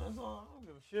 That's all. I don't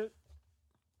give a shit.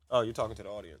 Oh, you're talking to the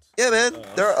audience. Yeah, man.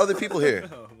 There are other people here.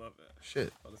 Oh, my bad.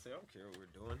 Shit. I was gonna say, I don't care what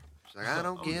we're doing. She's like, I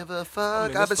don't I'm- give a I'm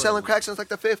fuck. in I've this been selling for- crack since like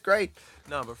the fifth grade.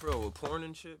 Nah, but for real, with porn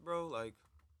and shit, bro, like,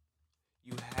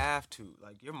 you have to.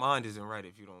 Like, your mind isn't right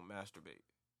if you don't masturbate.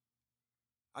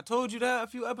 I told you that a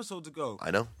few episodes ago. I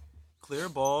know. Clear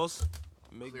balls.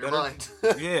 Make Clear better. mind.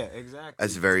 Yeah, exactly.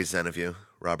 That's very zen of you,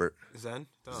 Robert. Zen?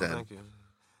 Oh, Zen. thank you.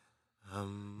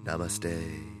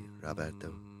 Namaste, Roberto.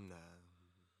 Nah.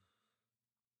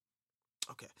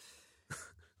 Okay.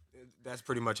 That's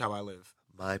pretty much how I live.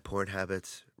 My porn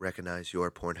habits recognize your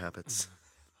porn habits.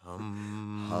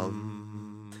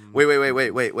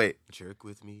 Wait. Jerk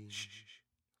with me.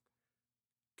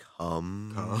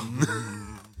 Come.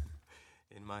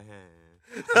 In my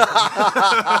hand.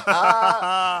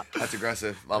 That's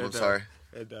aggressive. Mom, It I'm does. sorry.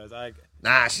 It does.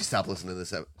 Nah, she stopped listening to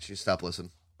this. She stopped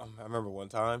listening. I remember one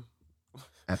time.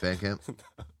 At band camp?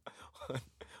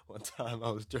 One time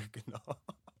I was jerking off.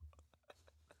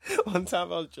 One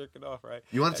time I was jerking off, right?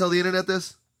 You want to tell the internet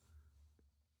this?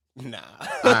 Nah.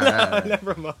 All right.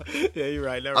 Never mind. Yeah, you're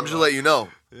right. Never I'm just letting you know.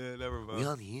 Yeah, never mind. We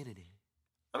on the internet.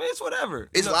 I mean, it's whatever.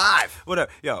 It's live. Whatever.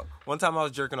 Yo, one time I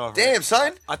was jerking off. Damn, right?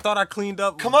 son. I thought I cleaned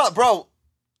up. Come on, bro.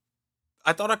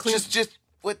 I thought I cleaned. Just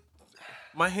what?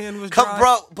 My hand was dry.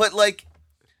 Bro, but like.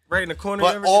 Right in the corner.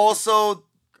 But also,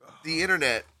 the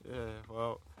internet. Yeah,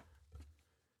 well.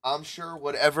 I'm sure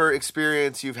whatever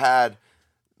experience you've had,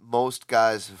 most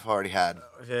guys have already had.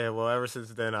 Yeah, well, ever since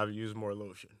then, I've used more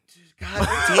lotion. God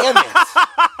damn it.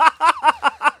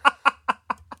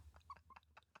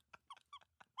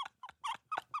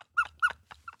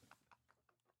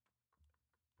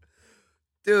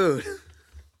 Dude.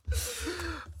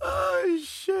 Oh,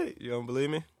 shit. You don't believe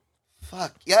me?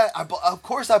 Fuck. Yeah, of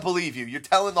course I believe you. You're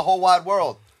telling the whole wide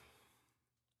world.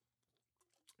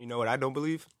 You know what I don't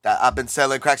believe? That I've been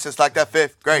selling crack since like that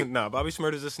 5th grade. No, Bobby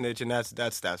Shmurda's a snitch, and that's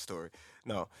that story.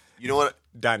 No. You know what?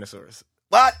 Dinosaurs.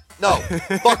 What? No.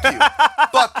 Fuck you.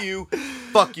 Fuck you.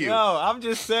 Fuck you. No, I'm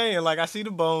just saying, like, I see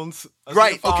the bones. I see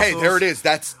Right. the Okay, fossils. there it is.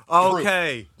 That's proof.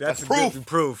 Okay. That's proof. Good,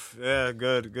 proof. Yeah,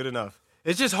 good enough.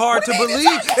 It's just hard to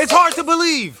believe. It's hard to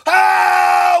believe.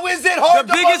 How is it hard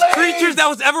The to biggest believe? creatures that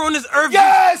was ever on this earth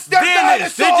Yes, they're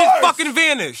vanished. They dinosaurs. just fucking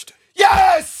vanished.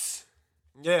 Yes!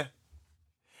 Yeah.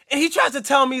 And he tries to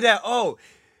tell me that,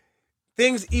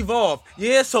 things evolve.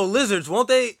 Yeah, so lizards, won't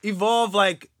they evolve,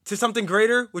 like, to something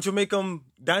greater, which will make them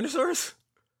dinosaurs?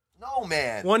 No,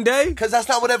 man. One day? Because that's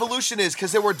not what evolution is,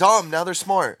 because they were dumb. Now they're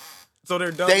smart. So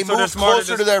they're dumb. They so they're moved smarter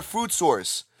closer to their food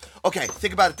source. Okay,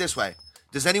 think about it this way.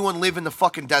 Does anyone live in the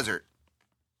fucking desert?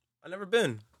 I've never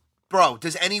been. Bro,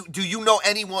 do you know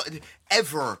anyone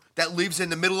ever that lives in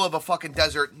the middle of a fucking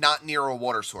desert not near a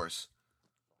water source?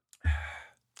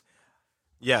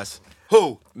 Yes.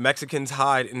 Who? Mexicans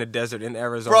hide in the desert in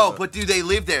Arizona. Bro, but do they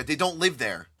live there? They don't live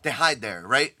there. They hide there,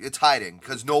 right? It's hiding,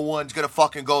 because no one's gonna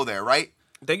fucking go there, right?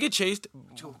 They get chased.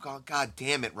 Oh, God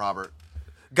damn it, Robert.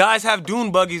 Guys have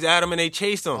dune buggies at them and they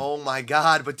chase them. Oh my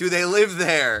God, but do they live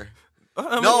there?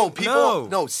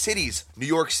 No, cities. New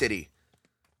York City.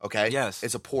 Okay? Yes.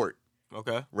 It's a port,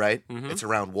 Okay. right? It's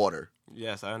around water.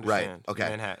 Yes, I understand. Right, okay.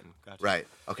 Manhattan. Gotcha. Right.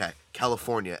 Okay.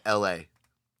 California, LA.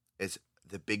 Is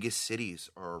the biggest cities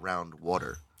are around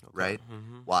water, right?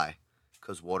 Why?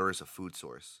 Because water is a food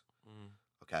source.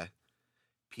 Okay?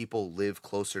 People live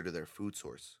closer to their food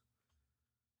source.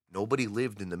 Nobody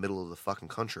lived in the middle of the fucking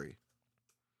country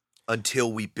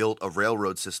until we built a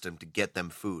railroad system to get them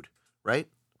food, right?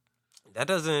 That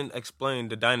doesn't explain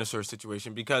the dinosaur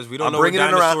situation because we don't know bringing where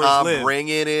it around. dinosaurs live. I'm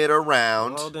bringing it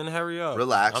around. Well, then hurry up.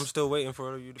 Relax. I'm still waiting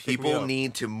for you to pick me People up.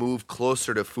 need to move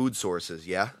closer to food sources,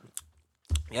 yeah?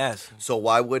 Yes. So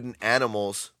why wouldn't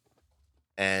animals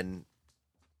and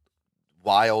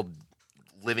wild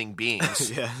living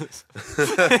beings... Yes.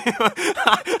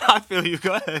 I feel you.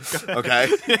 Go ahead. Okay?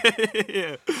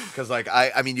 Yeah. Because, like,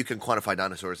 I mean, you can quantify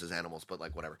dinosaurs as animals, but,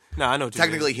 like, whatever. No, I know what you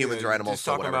Technically, mean. humans Yeah, are animals, just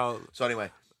so talking whatever. about So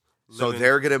anyway, so living-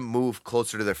 they're going to move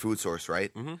closer to their food source,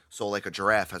 right? So, like, a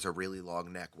giraffe has a really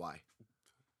long neck. Why?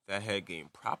 that head game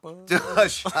proper.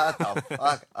 Shut the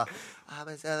fuck up.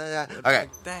 Okay.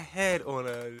 That head on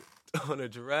a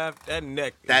giraffe, that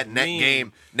neck. That is neck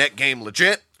mean. game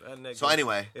legit. That neck So game-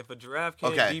 anyway. if a giraffe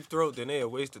can't Okay. deep throat, then they a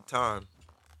waste of time.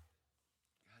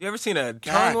 You ever seen a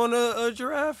God. tongue on a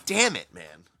giraffe? Damn it,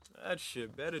 man. That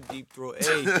shit better deep throat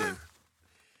anything.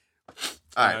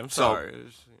 All right, I'm so sorry.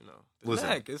 It's, the listen,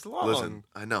 neck is long. listen.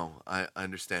 I know, I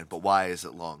understand, but why is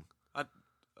it long?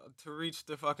 To reach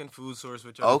the fucking food source,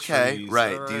 which are the Okay, trees.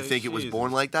 right. All Do you right, think it was Jesus.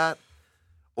 born like that,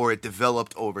 or it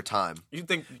developed over time? You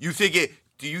think? You think it?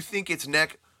 Do you think its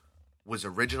neck was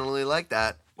originally like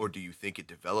that, or do you think it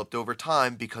developed over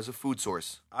time because of food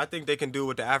source? I think they can do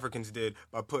what the Africans did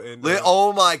by putting.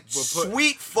 Oh my put-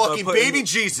 sweet by fucking putting- baby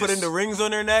Jesus! Putting the rings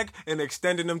on their neck and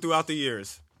extending them throughout the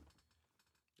years.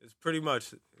 It's pretty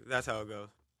much that's how it goes.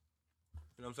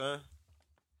 You know what I'm saying?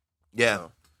 Yeah.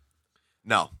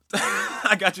 No.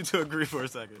 I got you to agree for a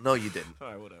second. No, you didn't. All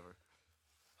right, whatever.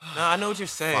 No, I know what you're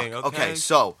saying. Fuck. Okay.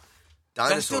 So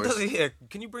That still dinosaurs. doesn't. Yeah,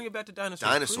 can you bring it back to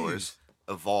dinosaurs? Dinosaurs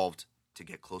evolved to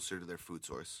get closer to their food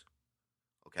source.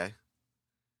 Okay?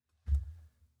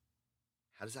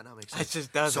 How does that not make Please? sense? It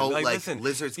just doesn't. So, like, like, listen,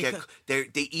 lizards because they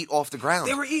eat off the ground.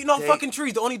 they were eating off They- fucking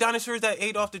trees. The only dinosaurs that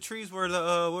ate off the trees were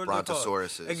the what are they called?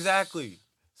 Brontosauruses. Exactly.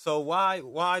 So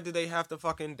why did they have to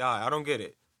fucking die? I don't get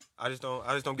it. I just don't get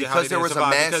how they Because there didn't was a survive.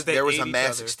 mass Because they there was ate a each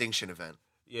mass other. extinction event.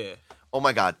 Yeah. Oh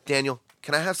my God, Daniel,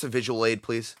 can I have some visual aid,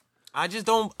 please? I just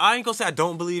don't. I ain't gonna say I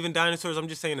don't believe in dinosaurs. I'm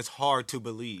just saying it's hard to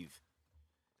believe.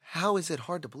 How is it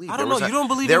hard to believe? I don't There was know. You don't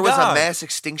believe there in was God. a mass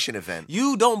extinction event.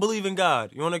 You don't believe in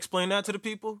God. You want to explain that to the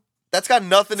people? That's got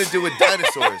nothing to do with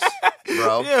dinosaurs,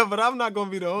 bro. Yeah, but I'm not gonna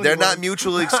be the only. They're one. not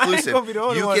mutually I exclusive. ain't gonna be the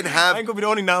only You one. can have. I ain't gonna be the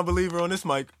only non-believer on this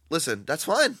mic. Listen, that's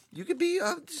fine. You could be.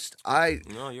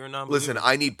 No, you're a non-believer. Listen,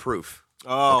 I need proof.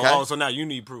 Oh, okay? So now you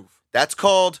need proof. That's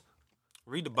called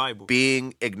Read the Bible.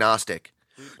 being agnostic.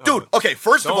 Dude, okay,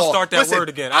 first of all, Don't start that listen, word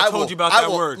again. I told you about that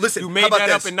word. Listen, you how made about that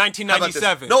up this? in How about this?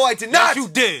 1997. No, I did not. Yes, you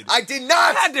did. I did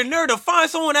not. You had the nerve to find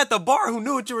someone at the bar who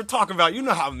knew what you were talking about. You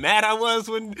know how mad I was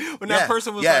when that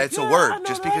person was like, it's a word. I know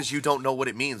Just that. because you don't know what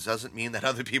it means doesn't mean that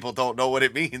other people don't know what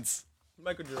it means.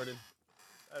 Michael Jordan.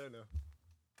 I don't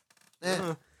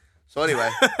know. So anyway,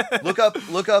 look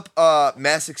up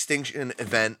mass extinction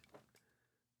event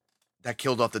that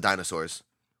killed off the dinosaurs.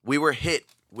 We were hit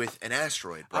with an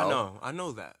asteroid, bro. I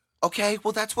know that. Okay,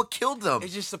 well that's what killed them.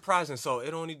 It's just surprising. So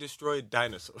it only destroyed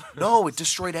dinosaurs. No, it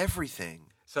destroyed everything.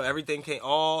 So everything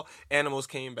all animals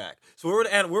came back. So we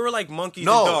were like monkeys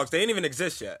No. and dogs. They didn't even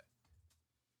exist yet.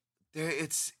 I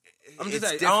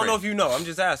don't know if you know. I'm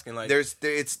just asking. Like,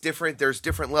 it's different. There's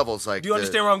different levels. Like, do you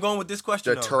understand where I'm going with this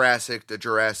question? The Jurassic, the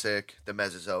Jurassic, the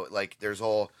Mesozoic. Like, there's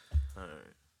all right.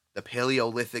 The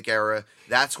Paleolithic era.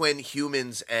 That's when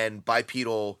humans and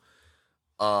bipedal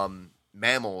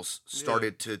mammals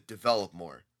started to develop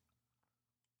more.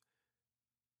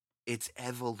 It's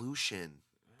evolution,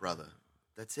 brother.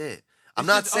 That's it. I'm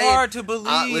not saying hard to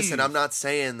believe. Listen, I'm not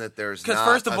saying that there's not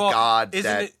first of all, God isn't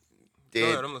that it? did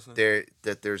Go ahead, I'm listening.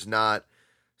 that there's not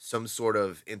some sort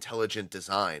of intelligent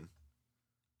design.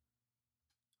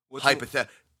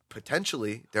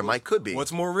 Potentially, there could be.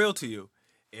 What's more real to you?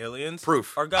 Aliens?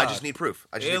 Proof. Or God? I just need proof.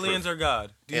 Aliens or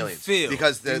God? Do you aliens. feel?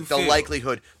 Because the feel?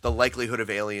 likelihood of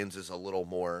aliens is a little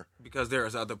more. Because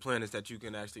there's other planets that you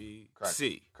can actually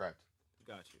see. Correct.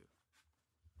 Got you.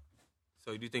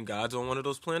 So do you think God's on one of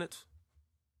those planets?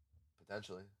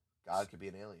 Potentially. God could be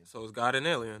an alien. So is God an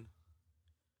alien?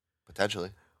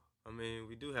 Potentially. I mean,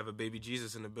 we do have a baby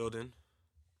Jesus in the building.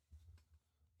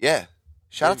 Yeah.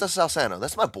 Shout out to Salsano.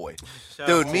 That's my boy.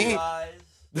 Dude, me.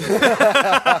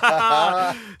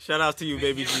 Shout out to you,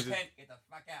 baby Jesus. Get the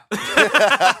fuck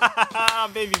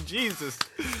out. Baby Jesus.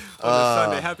 On a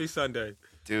Sunday. Happy Sunday.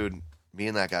 Dude, me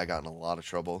and that guy got in a lot of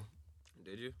trouble.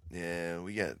 Did you?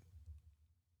 Yeah,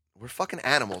 we're fucking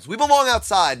animals. We belong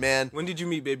outside, man. When did you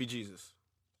meet baby Jesus?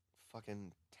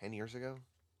 Fucking 10 years ago.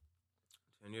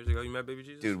 10 years ago you met baby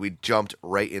Jesus? Dude, we jumped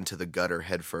right into the gutter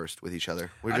head first with each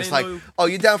other. We're I just didn't like, know- oh,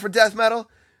 you down for death metal?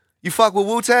 You fuck with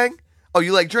Wu-Tang? Oh,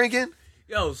 you like drinking?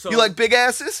 Yo, so You like big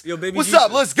asses? Yo, baby What's Jesus.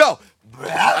 up? Let's go.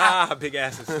 Big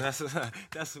asses.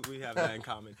 That's what we have that in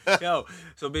common. Yo,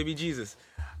 so baby Jesus,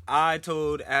 I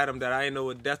told Adam that I didn't know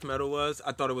what death metal was.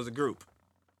 I thought it was a group.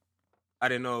 I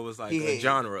didn't know it was like a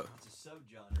genre. It's a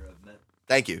subgenre of metal.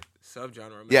 Thank you. Subgenre.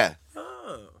 Man. Yeah.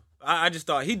 Oh. I just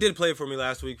thought he did play it for me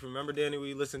last week. Remember, Danny?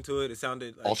 We listened to it. It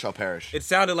sounded like All shall perish. it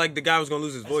sounded like the guy was gonna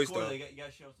lose his That's voice cool. though. You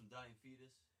gotta show some dying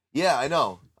fetus. Yeah, I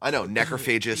know. Beaten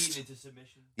Necrophagist. into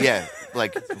submission. Yeah,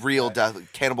 like real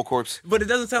death, Cannibal Corpse. But it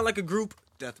doesn't sound like a group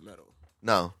death metal.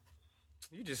 No.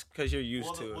 You just because you're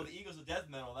used to Well, it. the Eagles of Death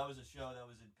Metal, that was a show that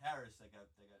was in Paris that got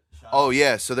shot. Oh,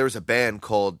 yeah. So there was a band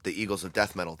called the Eagles of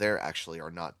Death Metal. They actually are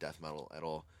not death metal at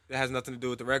all. It has nothing to do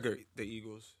with the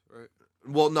Eagles, right?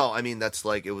 Well, no, I mean, that's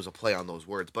like, it was a play on those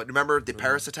words. But remember the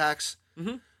Paris Attacks?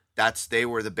 Mm-hmm. They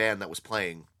were the band that was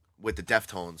playing with the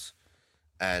Deftones.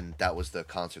 And that was the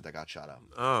concert that got shot up.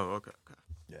 Oh, okay.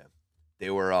 Yeah. They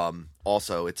were,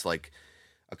 also, it's like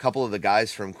a couple of the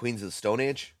guys from Queens of the Stone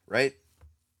Age, right?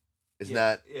 Isn't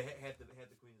that Yeah, half the Queens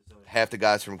of Stone Age. half the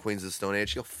guys from Queens of the Stone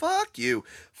Age? Go, fuck you.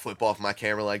 Flip off my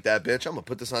camera like that, bitch. I'm going to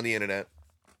put this on the internet.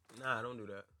 Nah, don't do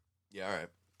that. Yeah, all right.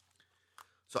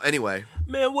 So anyway,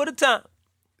 Man, what a time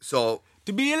so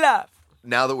to be alive.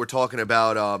 now that we're talking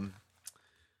about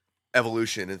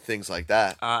evolution and things like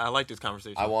that, I like this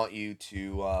conversation. I want you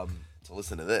to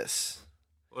listen to this.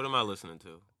 What am I listening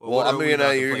to? Well, what are we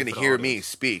about to you're play gonna for the hear me audience?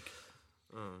 speak.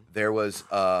 There was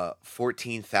a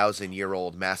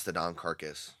 14,000-year-old mastodon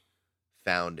carcass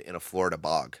found in a Florida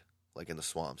bog, like in the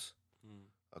swamps.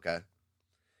 Okay,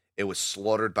 it was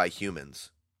slaughtered by humans.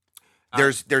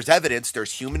 There's evidence.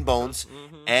 There's human bones,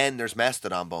 and there's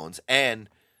mastodon bones, and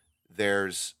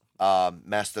there's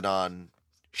mastodon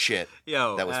shit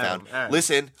Yo, that was Adam, found. Adam.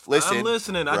 Listen. I'm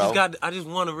listening. bro. I just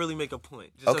want to really make a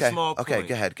point. Just Okay. a small point. Okay.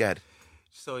 Go ahead.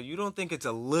 So you don't think it's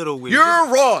a little weird? You're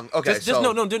wrong. Okay. Just so,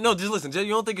 no. Just listen. You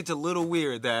don't think it's a little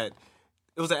weird that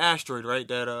it was an asteroid, right?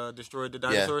 That destroyed the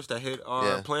dinosaurs that hit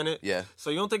our planet. Yeah. So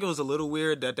you don't think it was a little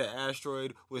weird that the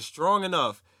asteroid was strong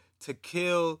enough to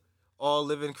kill all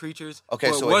living creatures? Okay,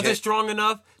 but so it was it hit- strong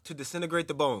enough to disintegrate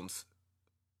the bones?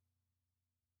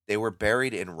 They were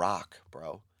buried in rock,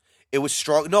 bro. It was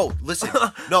strong. No, listen.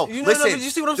 No, You know, listen. but you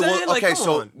see what I'm saying? Like, okay, come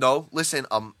so on. no, listen.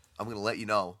 I'm I'm gonna let you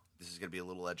know. This is gonna be a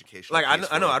little educational. Like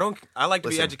I know. I like to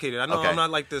be Listen, educated. I know okay. I'm not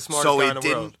like the smartest So guy it in the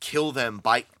didn't world. kill them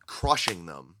by crushing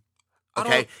them. I Okay,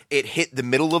 don't- it hit the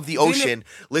middle of the ocean.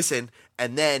 Listen,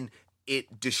 and then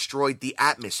it destroyed the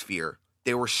atmosphere.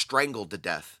 They were strangled to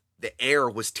death. The air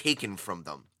was taken from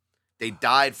them. They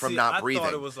died from not breathing. I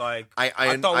thought it was like I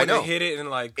thought when know. they hit it and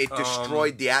like It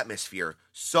destroyed the atmosphere.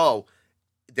 So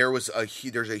there's a Why do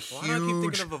I keep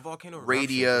huge thinking of a volcano eruption for some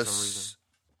reason? radius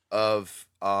of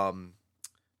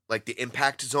like the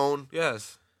impact zone.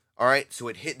 Yes. All right, so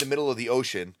it hit the middle of the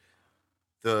ocean.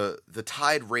 The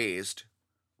tide raised,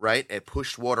 right? It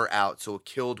pushed water out, so it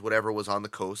killed whatever was on the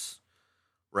coast,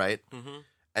 right? Mm-hmm.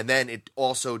 And then it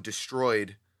also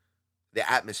destroyed the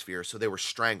atmosphere, so they were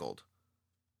strangled.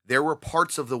 There were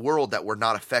parts of the world that were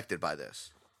not affected by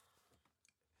this.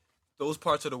 Those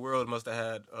parts of the world must have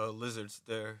had lizards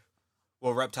there,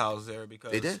 well, reptiles there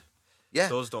because They did, yeah.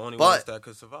 those are the only But- ones that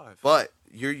could survive. But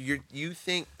you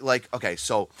think like okay,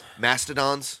 so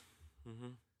mastodons Mm-hmm.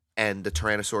 and the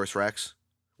Tyrannosaurus Rex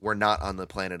were not on the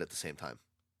planet at the same time.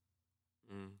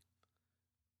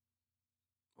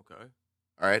 Okay.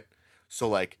 All right, so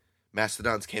like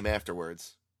mastodons came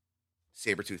afterwards,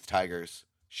 saber-toothed tigers,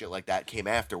 shit like that came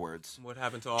afterwards. What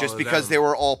happened to all Just of because them? they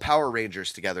were all Power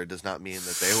Rangers together does not mean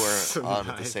that they were on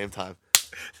at the Nice. same time.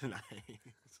 Nice.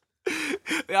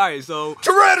 All right, so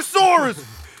Tyrannosaurus,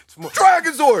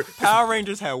 Dragonzord, Power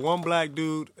Rangers had one black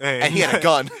dude, and he had a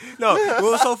gun. No, what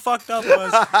was so fucked up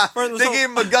was first, They gave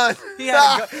him a gun. he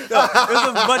had a gun.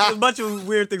 No, there's a bunch of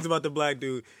weird things about the black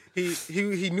dude.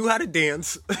 He knew how to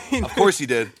dance. Of course he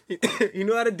did, He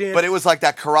knew how to dance. but it was like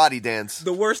that karate dance.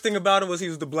 The worst thing about it was he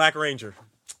was the Black Ranger.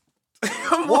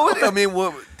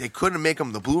 What they couldn't make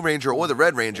him the Blue Ranger or the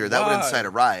Red Ranger. That would Why? incite a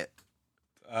riot.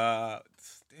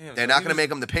 Damn, They're not going to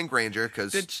make him the Pink Ranger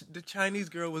because the Chinese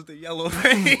girl was the Yellow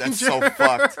Ranger. that's so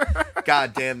fucked.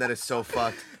 God damn, that is so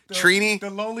fucked. Trini, The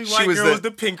lonely she white was girl was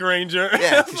the Pink Ranger.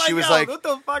 Yeah, It's she was yo, like, what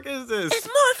the fuck is this? It's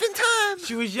morphin' time.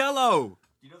 She was yellow.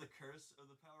 You know the curse of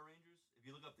the Power Rangers? If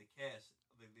you look up the cast,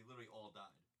 they literally all died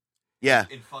Yeah.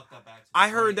 in fucked up accidents. I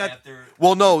heard Right that- after.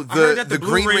 Well, no, I heard the that the Blue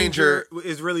Green Ranger.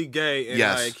 is really gay, and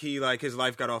Yes. like he his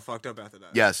life got all fucked up after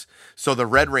that. Yes. So the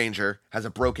Red Ranger has a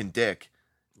broken dick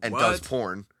and does What?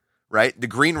 porn. Right. The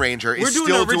Green Ranger is We're doing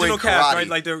still the original doing karate. cast, right?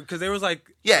 Like because there was like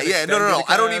yeah. an No. extended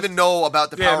I don't cast. even know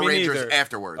about the Yeah, Power me Rangers neither.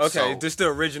 afterwards. Okay, so. just the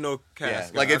original Yeah,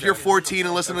 cast. like if Okay. you're 14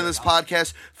 and listening to this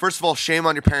podcast, first of all, shame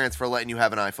on your parents for letting you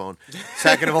have an iPhone.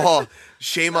 Second of all,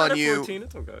 shame Not on at you. 14,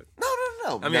 it's okay.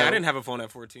 No. I mean, I didn't have a phone at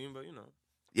 14, but you know.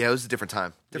 Yeah, it was a different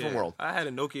time, different Yeah. world. I had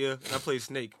a Nokia and I played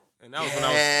Snake, and that was when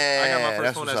Yeah, I got my that's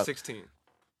first phone what's at up. 16.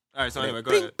 All right, so anyway,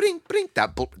 go Bring, ahead. bring.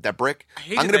 That brick. I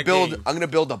hated I'm gonna that build. game. I'm gonna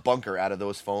build a bunker out of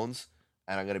those phones,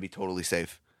 and I'm gonna be totally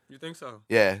safe. You think so?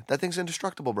 Yeah, that thing's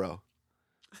indestructible, bro.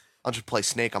 I'll just play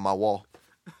Snake on my wall.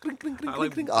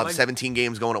 I'll have 17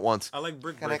 games going at once. I like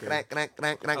Brick I Breaker.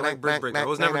 like Brick Breaker. I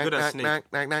was never good at Snake.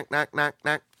 My Snake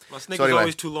So was anyway.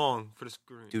 always too long for the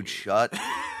screen. Dude, shut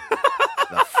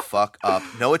the fuck up.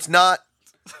 No, it's not.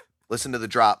 Listen to the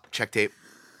drop. Check tape.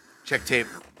 Check tape.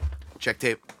 Check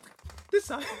tape. This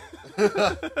side.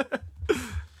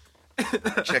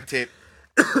 Check tape.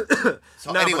 So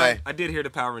No, but anyway, I did hear the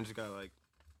Power Rangers got like.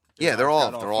 yeah, they're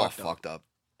all got all fucked up. fucked up,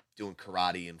 doing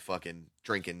karate and fucking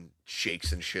drinking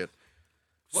shakes and shit.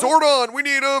 Zordon, we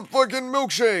need a fucking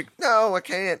milkshake. No, I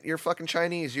can't. You're fucking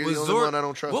Chinese. You're Was the only Zord- one I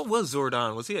don't trust. What was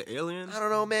Zordon? Was he an alien? I don't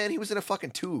know, man. He was in a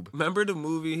fucking tube. Remember the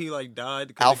movie he like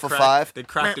died? 'cause Alpha they 5? They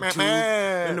cracked the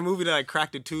tube. In the movie, they like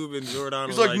cracked the tube and Zordon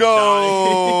He's was like, dying.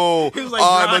 no, He was, like,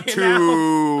 I'm a drying out.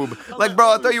 tube. Like,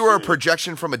 bro, I oh, thought you were a shit.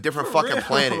 projection from a different For fucking real.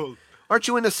 planet. Aren't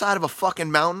you in the side of a fucking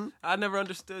mountain? I never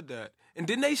understood that. And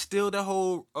didn't they steal that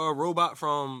whole robot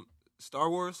from Star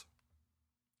Wars?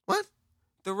 What?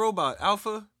 The robot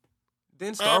Alpha.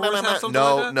 Didn't Star Wars have something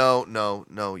like that?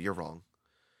 No, you're wrong.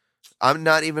 I'm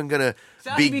not even gonna See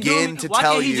how he be doing begin me? to Why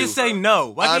tell can't he you. just say no?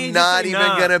 Why can't he I'm just not say even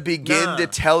nah? gonna begin Nah. to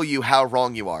tell you how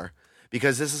wrong you are.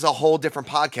 Because this is a whole different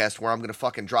podcast where I'm gonna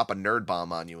fucking drop a nerd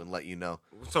bomb on you and let you know.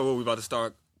 So what, we about to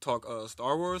start talk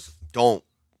Star Wars? Don't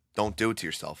do it to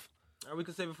yourself. Or we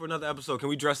can save it for another episode. Can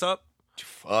we dress up?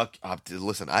 Fuck.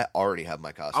 Listen, I already have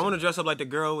my costume. I want to dress up like the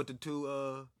girl with the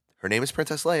two. Her name is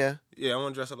Princess Leia. Yeah, I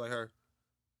want to dress up like her.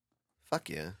 Fuck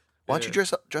yeah. Why don't you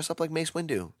Yeah. dress up like Mace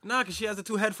Windu? Nah, cause she has the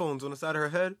two headphones on the side of her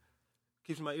head.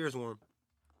 Keeps my ears warm.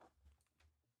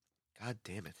 God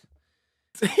damn it.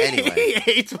 Anyway. He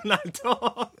hates when I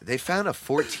talk. They found a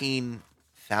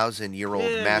 14,000-year-old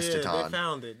mastodon. Yeah, they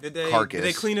found it. Did they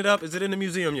carcass. clean it up? Is it in the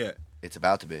museum yet? It's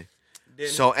about to be.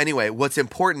 Didn't- So anyway, what's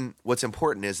important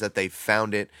is that they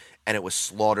found it and it was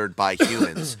slaughtered by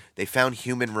humans. They found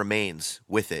human remains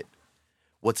with it.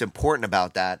 what's important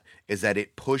about that is that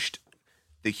it pushed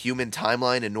the human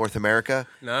timeline in North America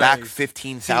Nice. back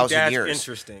 15,000 that's years.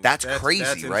 interesting. That's That's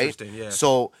crazy, right? interesting, yeah.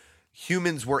 So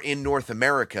humans were in North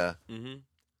America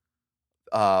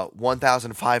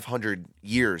 1,500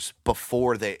 years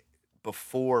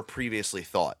before previously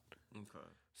thought. Okay.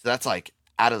 So that's like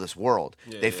out of this world.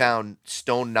 Yeah, They yeah. found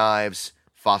stone knives,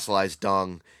 fossilized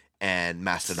dung, and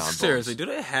mastodon bones. Seriously, do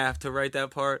they have to write that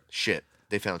part? Shit.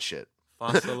 They found shit.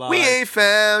 Fossilized, We ain't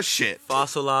found shit.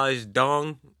 fossilized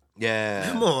dong. Yeah.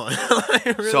 Come on.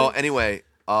 Like, really? So anyway,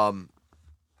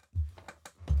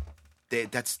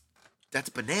 that's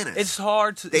bananas. it's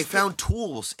hard to. They found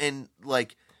tools and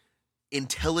like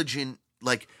intelligent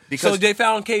because so they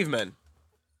found cavemen.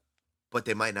 but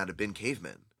they might not have been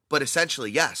cavemen. But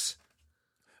essentially, yes.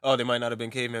 Oh, they might not have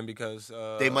been cavemen because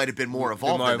They might have been more they're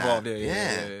evolved more than evolved. that.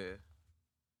 Yeah.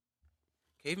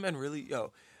 Cavemen really,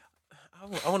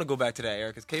 I want to go back to that era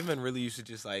because cavemen really used to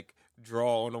just like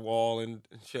draw on the wall and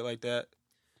shit like that.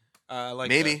 I like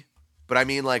Maybe. that. But I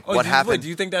mean, like, Oh, what happened? Do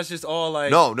you think that's just all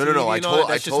like No. TV I and all that?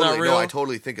 That's just not real?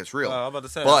 totally think it's real. I'm about to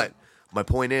say. But my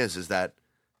point is that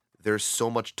there's so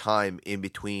much time in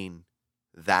between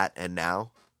that and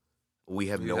now. We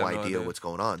have no idea what's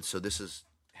going on. So this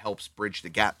helps bridge the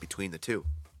gap between the two.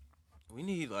 we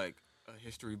need like a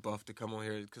history buff to come on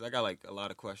here because I got like a lot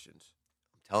of questions.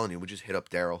 I'm telling you, we just hit up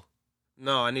Daryl.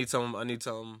 No, I need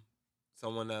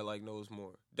someone that like knows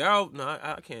more. Daryl, no,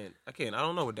 I can't. I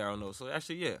don't know what Daryl knows. So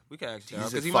actually, yeah, we can ask Daryl He's a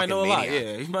because he might know a fucking lot.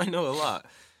 maniac. Yeah, he might know a lot.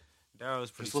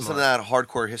 Daryl's pretty Just smart. listen to that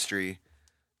hardcore history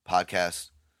podcast.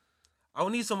 I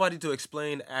would need somebody to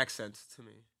explain accents to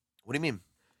me. What do you mean?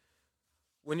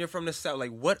 When you're from the South, like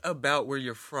what about where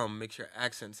you're from makes your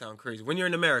accent sound crazy? When you're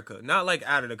in America, not like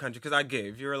out of the country, because I get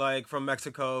if you're like from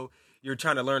Mexico, you're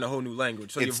trying to learn a whole new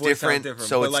language, so your It's voice sounds different, different.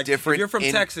 so but it's like, different If you're from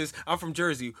in- Texas, I'm from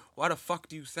Jersey. Why the fuck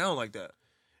do you sound like that?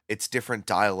 It's different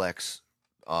dialects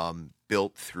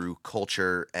built through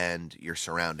culture and your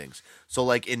surroundings. So,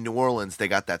 like in New Orleans, they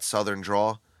got that southern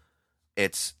draw.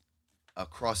 It's a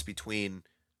cross between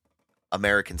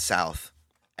American South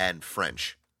and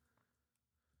French.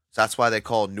 So that's why they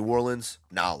call New Orleans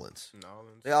Nolans.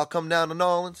 They all come down to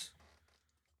Nolans.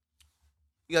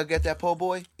 You gotta get that po'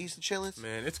 boy, Easton Chillins.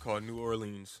 Man, it's called New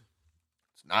Orleans.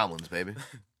 It's Nolans, baby.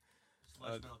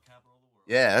 Sludge metal capital of the world.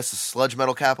 Yeah, that's the sludge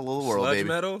metal capital of the world, Sludge baby.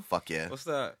 metal? Fuck yeah. What's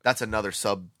that? That's another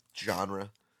sub genre.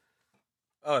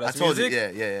 Oh, that's I told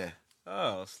music. you, yeah.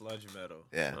 Oh, sludge metal.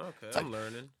 Yeah. Okay, It's I'm like-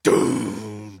 learning.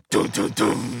 Doom, dum, dum,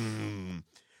 dum.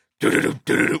 Doo-doo-doo,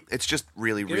 doo-doo-doo. It's just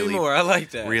really, Give me really, more. I like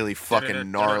that. really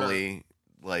fucking gnarly,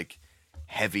 like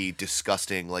heavy,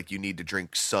 disgusting. Like you need to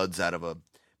drink suds out of a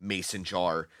mason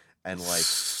jar and like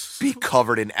be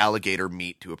covered in alligator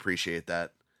meat to appreciate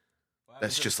that.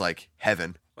 That's just like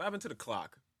heaven. What happened to the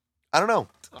clock? I don't know.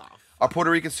 Oh, Our Puerto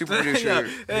Rican super producer,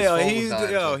 his phone was dying,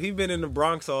 so he been in the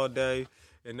Bronx all day,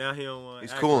 and now he don't want.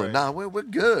 he's act cooling. right. Nah, we're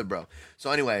good, bro.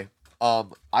 So anyway,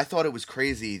 I thought it was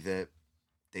crazy that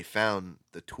they found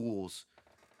the tools,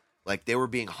 like they were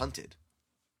being hunted.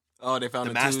 Oh, they found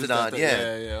The the tools mastodon, that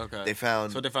yeah. Okay. They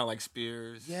found, So they found like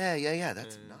spears. yeah.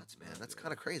 That's Yeah. nuts, man. That's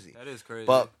kind of crazy. That is crazy.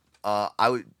 But I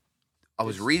was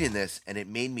It's- reading this, and it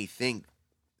made me think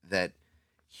that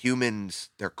humans,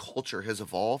 their culture has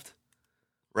evolved,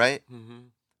 right? Mm-hmm.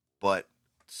 But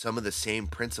some of the same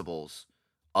principles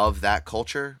of that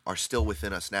culture are still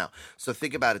within us now. So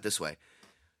think about it this way: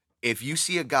 if you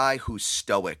see a guy who's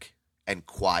stoic and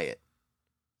quiet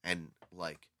and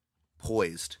like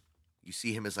poised, you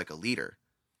see him as like a leader.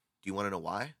 Do you want to know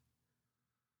why?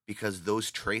 Because those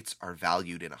traits are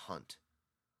valued in a hunt.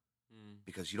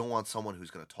 Because you don't want someone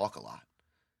who's going to talk a lot.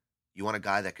 You want a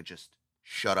guy that could just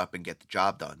shut up and get the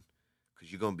job done.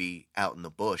 Because you're going to be out in the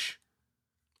bush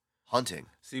hunting.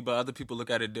 See, but other people look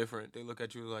at it different. They look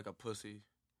at you like a pussy.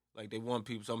 Like they want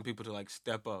some people to like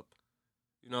step up.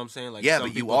 You know what I'm saying? Like Yeah, some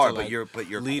but you people are, to, but like,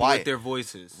 you're lead quiet. with their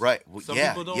voices. Right. Well, Some yeah,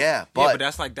 people don't. yeah, but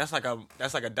that's like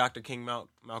a Dr. King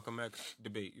Malcolm X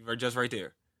debate. Just right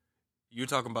there. You're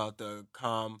talking about the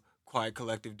calm, quiet,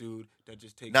 collective dude that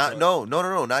just takes. not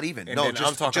not even. And No, then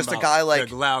I'm talking just a about guy like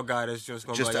the loud guy that's just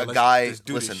going just like, a let's guy. just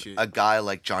do Listen, this shit. a guy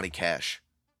like Johnny Cash.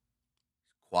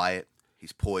 Quiet.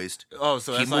 He's poised. Oh,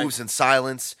 so He that's moves in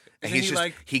silence, and Isn't he's he just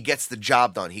like- he gets the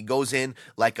job done. He goes in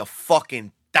like a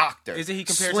fucking doctor. Isn't he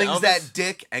compared to slings Elvis? that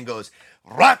dick and goes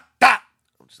rat-tat.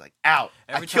 I'm just like out.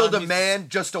 Every I killed time a he's- man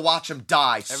just to watch him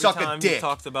die. every Suck time a dick. he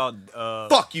talks about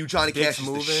Fuck you, Johnny dicks Cash is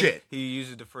moving, the shit. he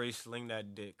uses the phrase "sling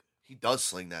that dick." He does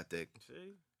sling that dick,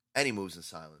 See? and he moves in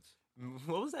silence.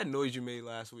 What was that noise you made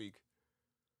last week?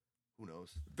 Who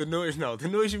knows? The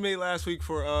noise you made last week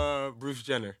for Bruce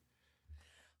Jenner.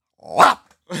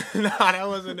 Whop! Nah, that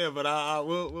wasn't it. But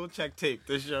we'll check tape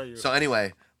to show you. So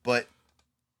anyway, but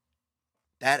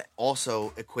that also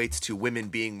equates to women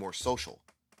being more social.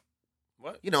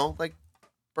 What? You know, like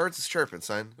birds is chirping,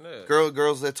 son. Yeah.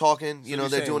 Girls, they're talking. So You know, you're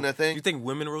they're saying- doing their thing. You think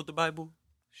women wrote the Bible?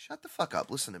 Shut the fuck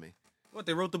up. Listen to me. What?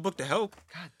 They wrote the book to help.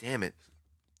 God damn it,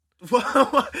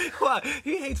 What?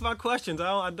 He hates my questions.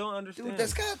 I don't understand. dude.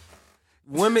 That's got.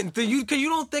 Women, you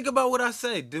don't think about what I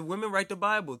say. Did women write the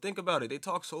Bible? Think about it. They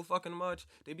talk so fucking much.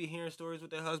 They be hearing stories with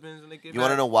their husbands and they get. You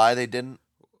want to know why they didn't?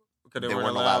 Because they they weren't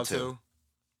weren't allowed allowed to. to.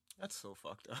 That's so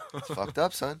fucked up. It's fucked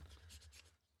up, son.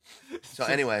 So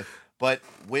anyway, but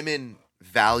women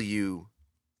value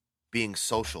being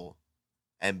social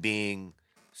and being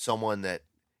someone that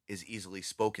is easily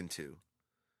spoken to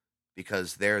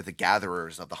because they're the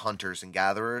gatherers of the hunters and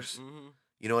gatherers. Mm-hmm.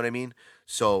 You know what I mean?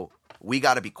 So we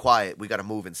got to be quiet. We got to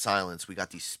move in silence. We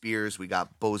got these spears. We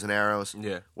got bows and arrows.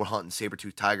 Yeah. We're hunting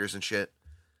saber-toothed tigers and shit.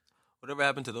 Whatever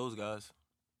happened to those guys?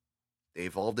 They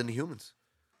evolved into humans.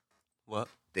 What?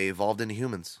 They evolved into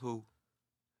humans. Who?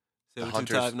 The Saber-tooth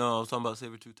hunters. tigers. No, I was talking about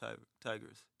saber-tooth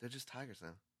tigers. They're just tigers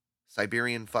now.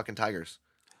 Siberian fucking tigers.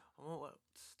 Oh, what?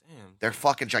 Damn. They're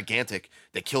fucking gigantic.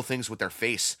 They kill things with their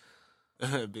face.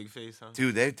 Big face, huh?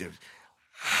 Dude, they do.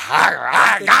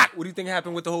 What do you think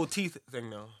happened with the whole teeth thing,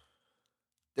 though?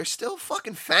 They're still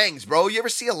fucking fangs, bro. You ever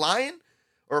see a lion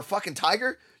or a fucking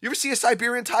tiger? You ever see a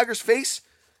Siberian tiger's face?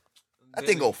 That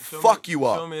thing go Show fuck me- you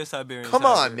up. Show me a Siberian Come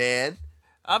tiger. on, man.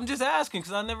 I'm just asking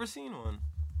because I've never seen one.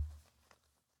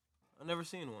 I've never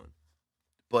seen one.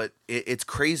 But it's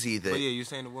crazy that But yeah, you're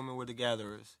saying the women were the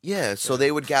gatherers. yeah, so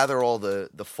they would gather all the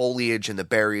foliage and the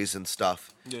berries and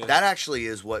stuff. Yeah. That actually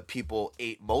is what people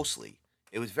ate mostly.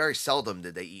 It was very seldom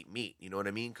did they eat meat. You know what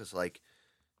I mean? Because like,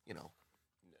 you know,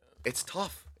 it's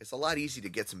tough. It's a lot easier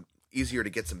to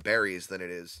get some berries than it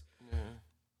is Yeah.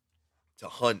 to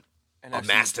hunt And a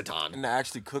actually- mastodon. And to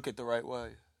actually cook it the right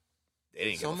way. They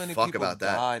didn't So give many a fuck people about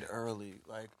that. died early.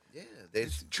 Like Yeah, they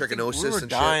it's- trichinosis we were and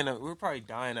dying. We were probably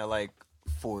dying at like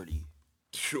 40.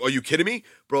 shit. Are you kidding me,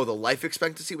 bro? The life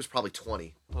expectancy was probably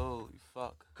 20. Holy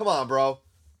fuck. Come on, bro.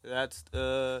 That's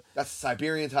That's a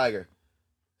Siberian tiger.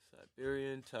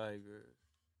 Siberian tiger.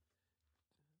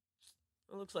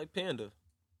 It looks like panda.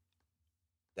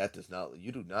 That does not.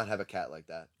 You do not have a cat like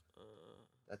that. Uh,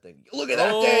 That thing. Look at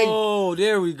that thing. Oh,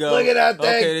 there we go. Look at that thing.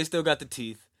 Okay, they still got the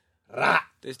teeth. Rah.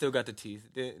 They still got the teeth.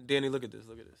 Danny, look at this.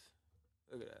 Look at this.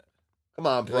 Look at that. Come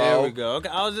on, bro. There we go. Okay,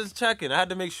 I was just checking. I had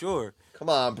to make sure. Come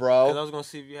on, Because I bro. was going to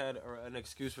see if you had an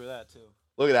excuse for that, too.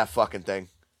 Look at that fucking thing.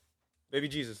 Baby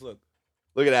Jesus, look.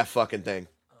 Look at that fucking thing.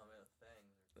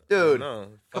 Dude, No,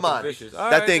 come fucking on. vicious. That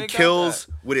All right, thing they got kills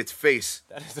with its face.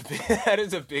 That is a big, that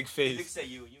is a big Big face. say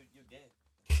you dead.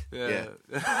 Yeah.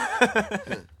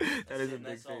 that is a big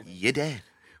That's all. face. You dead.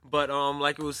 But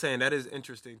like it was saying, that is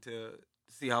interesting to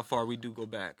see how far we do go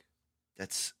back.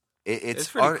 It's It's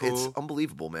pretty cool. It's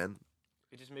unbelievable, man.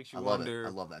 It just makes you I love it. wonder. I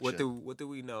love that what shit. What did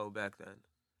we know back then?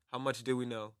 How much did we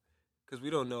know? Because we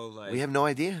don't know. Like We have no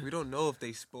idea. we don't know if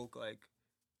they spoke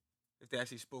if they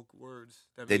actually spoke words.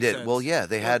 That They made did. sense. Well, yeah,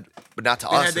 they had, but not to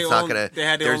They had us. their It's not own- gonna. they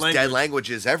had their own There's dead language.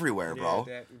 languages everywhere, Yeah, bro.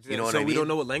 that- You know what so I we mean? don't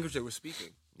know what language they were speaking.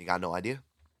 You got no idea.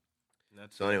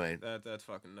 That's So anyway. that's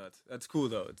fucking nuts. That's cool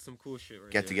though. It's some cool shit right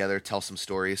Get there. together, tell some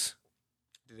stories.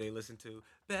 Did they listen to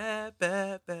Bad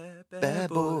Bad Bad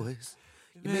Boy? boys,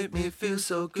 you make me feel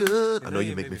so good. I know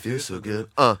you make me feel so good.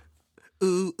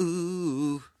 Ooh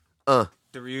ooh. Uh.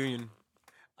 The reunion.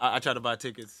 I tried to buy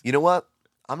tickets. You know what?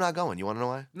 I'm not going. You want to know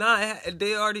why? Nah, it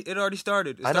already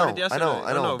started. It I know, started yesterday.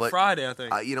 I know, but Friday I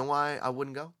think. You know why I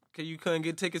wouldn't go? Cause you couldn't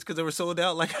get tickets because they were sold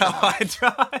out. Like how I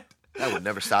tried. That would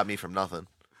never stop me from nothing.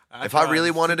 If tried. I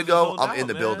really wanted to Tickets were go, sold I'm out, in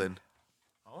the man. building.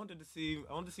 I wanted to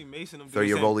see Mason. Them Throw do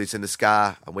your the same. rollies in the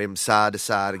sky and wave them side to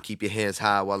side and keep your hands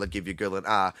high while I give your girl an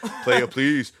eye. Player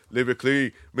please,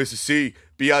 lyrically, Mr. C,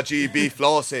 B-I-G-B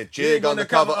flossing, jig on the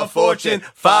cover of Fortune,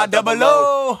 500.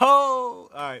 Ho. All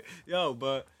right, yo,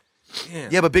 but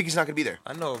Yeah, but Biggie's not gonna be there.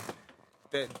 I know.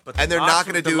 But And they're not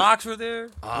gonna The do- locks were there.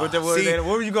 What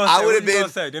were you gonna say? I What would've were you gonna been-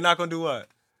 say? They're not gonna do what?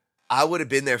 I would have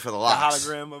been there for the The locks.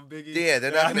 hologram of Biggie. Yeah,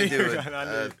 they're not I gonna knew do you- it. I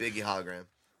knew. Biggie hologram.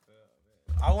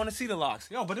 I want to see the locks.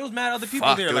 Yo, but there was mad other people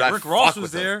Fuck, there. dude, like I'd Rick Ross fuck was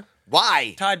with them. there.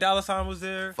 Why? Ty Dolla $ign was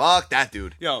there. Fuck that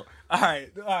dude. Yo, all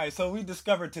right. So we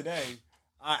discovered today.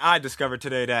 I discovered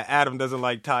today that Adam doesn't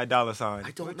like Ty Dolla $ign.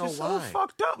 I don't Which know is why. So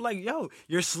fucked up. Like, yo,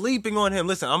 you're sleeping on him.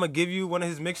 Listen, I'm gonna give you one of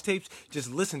his mixtapes. Just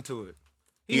listen to it.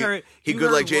 He you good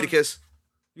heard like Jada one- Kiss.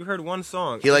 You heard one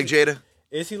song. He like Jada.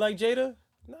 Is he like Jada?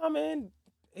 Nah, man.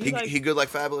 He good like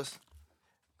Fabulous.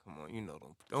 Come on, you know,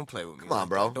 don't play with me. Come on, like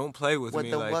bro. that. Don't play with What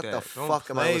me the- like what that. the Don't fuck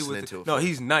am I play listening with it. to it No, for?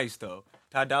 he's nice though.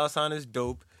 Ty Dolla $ign is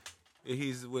dope.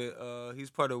 He's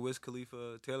part of Wiz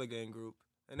Khalifa Taylor Gang group.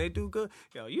 And they do good.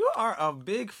 Yo, you are a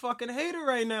big fucking hater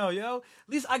right now, yo. At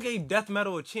least I gave Death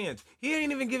Metal a chance. He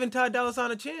ain't even giving Ty Dolla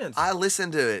 $ign a chance. I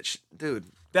listened to it, dude.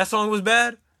 That song was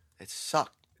bad? It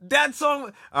sucked. That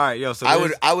song... All right, yo, so...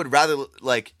 I would rather,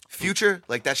 like, Future,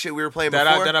 like that shit we were playing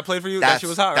before. That I played for you? That shit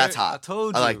was hot, right? That's hot. I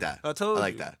told you. I like that. I told you. I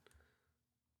like that.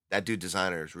 That dude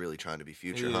Designer is really trying to be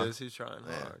Future, He huh? is. He's trying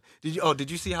hard. Did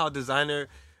you see how Designer...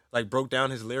 like broke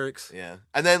down his lyrics. Yeah.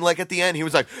 And then like at the end he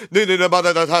was like we're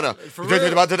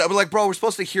like, bro, we're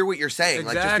supposed to hear what you're saying.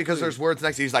 Exactly. Like just because there's words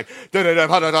next to you, he's like So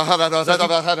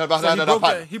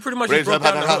he pretty much just broke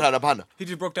down the hook. He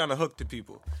just broke down the hook to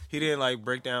people. He didn't like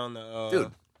break down the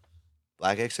dude.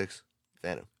 Black X6,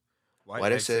 Phantom. White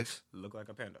X6 look like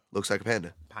a panda. Looks like a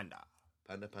panda. Panda.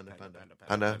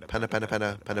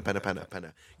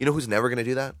 Panda. You know who's never gonna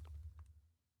do that?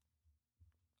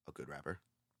 A good rapper.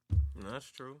 No,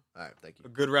 that's true. All right, thank you. A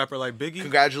good rapper like Biggie.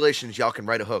 Congratulations, y'all can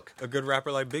write a hook. A good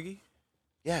rapper like Biggie.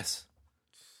 Yes.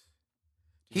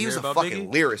 He was a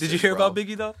fucking lyricist. Did you hear about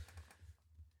Biggie though?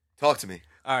 Talk to me.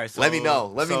 All right, so let me know.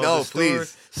 Let me know,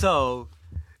 please. So,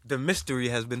 the mystery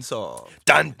has been solved.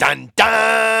 Dun dun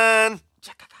dun.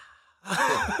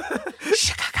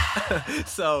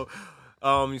 So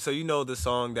you know the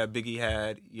song that Biggie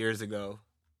had years ago,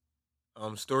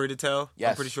 Story to Tell.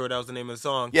 Yes. I'm pretty sure that was the name of the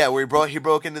song. Yeah, where he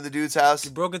broke into the dude's house. He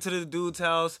broke into the dude's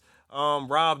house,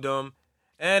 robbed him,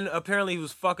 and apparently he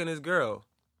was fucking his girl.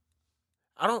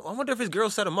 I wonder if his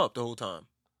girl set him up the whole time.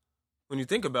 When you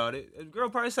think about it, his girl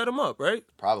probably set him up, right?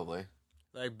 Probably.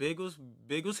 Like Big was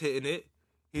hitting it.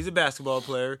 He's a basketball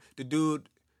player. The dude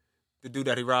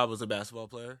that he robbed was a basketball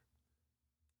player.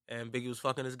 And Biggie was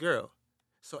fucking his girl.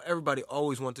 So everybody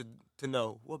always wanted to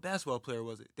know, what basketball player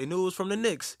was it? They knew it was from the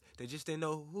Knicks. They just didn't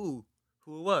know who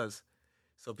it was.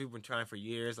 So people been trying for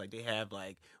years. Like they have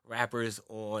like rappers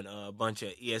on a bunch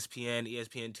of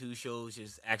ESPN2 shows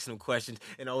just asking them questions.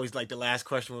 And always like the last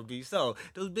question would be, so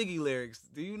those Biggie lyrics,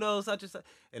 do you know such and such?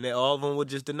 And then all of them would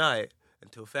just deny it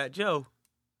until Fat Joe.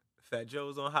 Fat Joe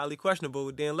was on Highly Questionable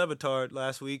with Dan Le Batard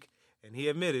last week. And he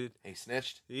admitted. He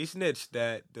snitched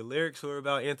that the lyrics were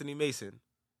about Anthony Mason.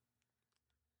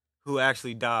 Who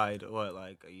actually died,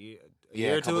 like a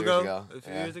year or two ago? A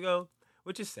few years ago?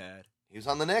 Which is sad. He was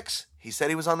on the Knicks. He said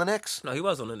he was on the Knicks. No, he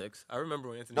was on the Knicks. I remember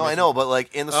when Anthony No, Mason... I know, but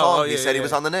like in the song, he said he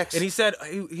was on the Knicks. And he said,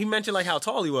 he mentioned like how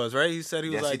tall he was, right? He said he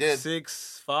was like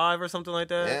 6'5" or something like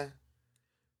that. Yeah.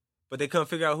 But they couldn't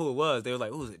figure out who it was. They were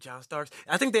like, who was it, John Starks?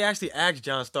 I think they actually asked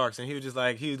John Starks, and he was just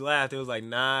like, he laughed. It was like,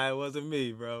 nah, it wasn't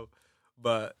me, bro.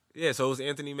 But, yeah, so it was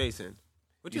Anthony Mason.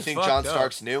 Which you think John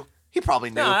Starks knew? He probably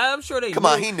knew. Nah, I'm sure they Come knew.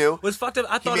 on, he knew. What's fucked up,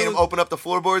 I thought he made him open up the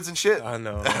floorboards and shit. I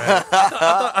know, right?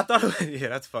 I thought yeah,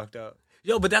 that's fucked up.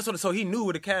 Yo, but that's what, so he knew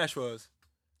where the cash was.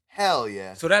 Hell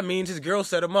yeah. So that means his girl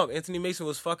set him up. Anthony Mason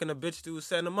was fucking a bitch dude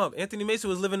setting him up. Anthony Mason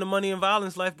was living the Money and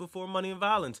Violence life before Money and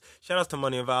Violence. Shout outs to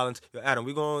Money and Violence. Yo, Adam,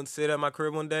 we gonna sit at my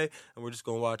crib one day and we're just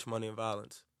gonna watch Money and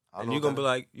Violence. And you're gonna be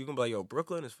like, yo,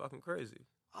 Brooklyn is fucking crazy.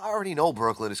 I already know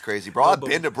Brooklyn is crazy, bro. I've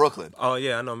been to Brooklyn. Oh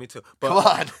yeah, I know, me too. But, come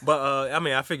on. But I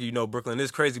mean, I figure you know Brooklyn is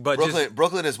crazy. But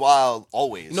Brooklyn is wild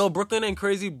always. No, Brooklyn ain't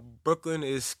crazy. Brooklyn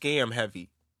is scam heavy.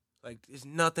 Like it's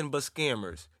nothing but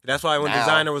scammers. That's why when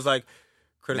Designer was like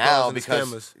criticizing the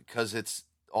scammers, because it's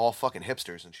all fucking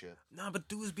hipsters and shit. Nah, but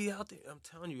dudes be out there. I'm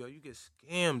telling you, yo, you get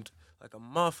scammed like a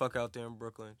motherfucker out there in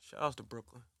Brooklyn. Shout outs to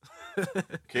Brooklyn.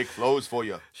 Kick flows for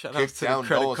you. Shout outs to the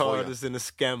credit carders and the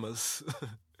scammers.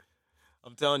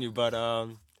 I'm telling you, but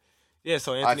yeah.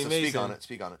 So Anthony Mason.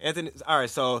 Speak on it. Anthony. All right.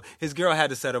 So his girl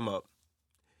had to set him up.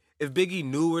 If Biggie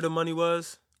knew where the money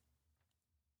was.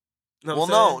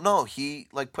 No. He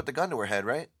like put the gun to her head,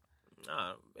 right?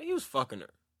 Nah, he was fucking her.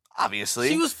 Obviously,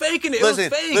 she was faking it. Listen,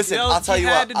 it was fake. Listen, yo. I'll tell you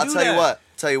what.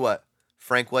 Tell you what.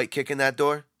 Frank White kicking that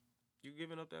door. You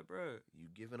giving up that bread? You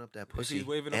giving up that pussy? He's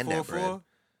waving and the that bread.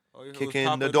 4-4.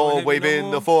 Kicking the door,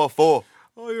 waving the 4-4.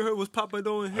 All you heard was Papa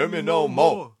don't hit me no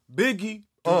more. Biggie.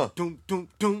 Doom, doom,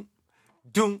 doom,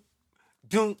 doom,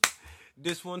 doom.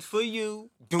 This one's for you.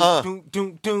 Doom, doom,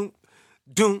 doom, doom,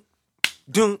 doom,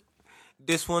 doom.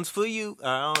 This one's for you.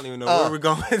 I don't even know where we're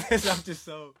going with this. I'm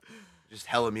just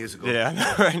hella musical. Yeah, I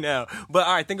know right now. But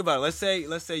all right, think about it. Let's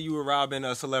say you were robbing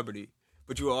a celebrity,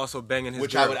 but you were also banging his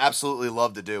girl. I would absolutely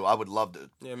love to do. I would love to.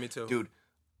 Yeah, me too. Dude,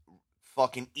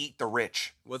 fucking eat the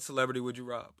rich. What celebrity would you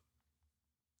rob?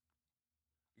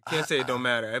 You can't say it don't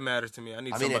matter. It matters to me. I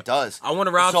mean, it does. I want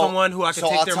to rob someone who I can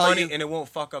take their money and it won't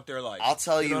fuck up their life. I'll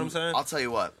tell you. You know what I'm saying? I'll tell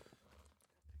you what.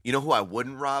 You know who I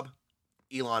wouldn't rob?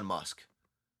 Elon Musk.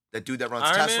 That dude that runs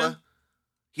Iron Tesla. Man?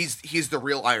 He's the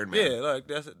real Iron Man. Yeah, like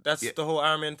that's Yeah. the whole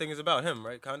Iron Man thing is about him,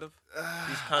 right? Kind of.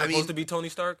 He's kind of supposed to be Tony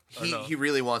Stark. Or no? He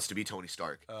really wants to be Tony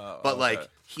Stark, Oh, but okay. like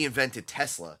he invented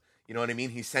Tesla. You know what I mean?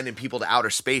 He's sending people to outer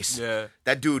space. Yeah.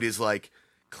 That dude is like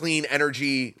clean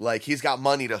energy. Like he's got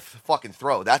money to fucking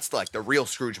throw. That's like the real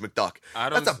Scrooge McDuck.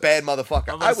 That's a bad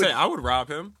motherfucker. I would rob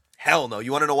him. Hell no.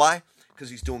 You want to know why? Because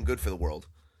he's doing good for the world.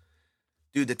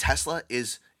 Dude, the Tesla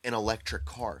is an electric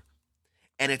car,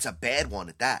 and it's a bad one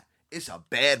at that. It's a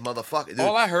bad motherfucker. Dude,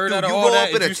 All I heard dude, out of you all go that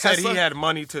up in is a you said he Tesla- had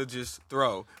money to just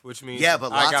throw, which means Yeah,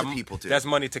 but I lots got of people do. That's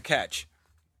money to catch.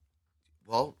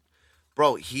 Well,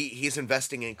 bro, he's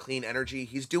investing in clean energy.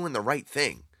 He's doing the right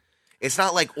thing. It's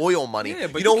not like oil money. Yeah,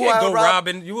 but you know who can't I go would rob?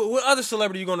 robbing. What other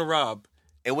celebrity you going to rob?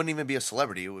 It wouldn't even be a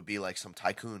celebrity. It would be like some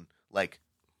tycoon, like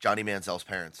Johnny Manziel's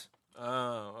parents.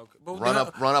 Oh, okay. But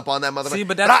Run up on that motherfucker. See,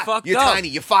 but that's fucked you're up. Tiny.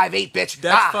 You're 5'8", bitch.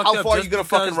 That's fucked how up. far are Just you gonna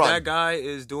because fucking run? That guy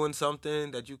is doing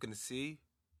something that you can see.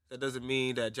 That doesn't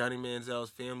mean that Johnny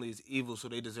Manziel's family is evil, so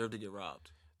they deserve to get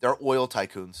robbed. They're oil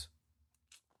tycoons.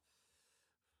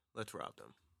 Let's rob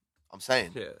them. I'm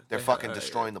saying. Yeah, They're they- fucking yeah.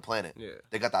 destroying the planet. Yeah.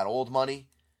 They got that old money,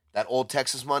 that old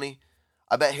Texas money.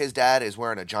 I bet his dad is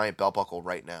wearing a giant belt buckle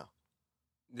right now.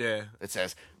 Yeah. It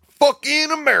says,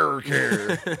 fucking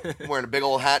America. Wearing a big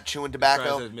old hat, chewing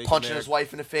tobacco, says, "Make punching his America-"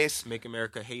 wife in the face. Make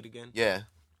America hate again. Yeah.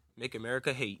 Make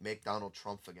America hate. Make Donald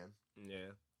Trump again.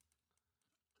 Yeah.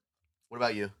 What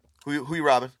about you? Who you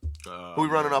robbing? Who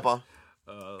you running up on?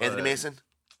 Anthony Mason?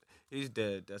 He's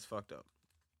dead. That's fucked up.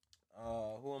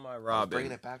 Who am I I was robbing?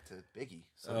 bringing it back to Biggie.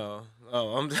 So.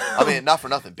 I'm. I mean, not for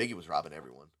nothing. Biggie was robbing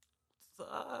everyone.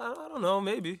 I don't know.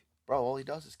 Maybe. Bro, all he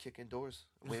does is kick in doors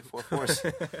and wait for a force.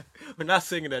 We're not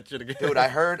singing that shit again. Dude, I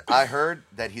heard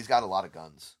that he's got a lot of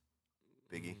guns.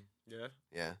 Biggie. Yeah.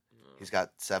 Yeah. He's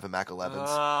got 7 Mac 11s.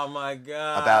 Oh my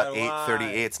god. About 8 why?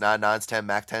 38s, 9s, 10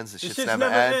 Mac 10s. The This shit's shit's never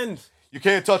never end. ends. You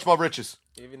can't touch my riches.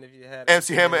 Even if you had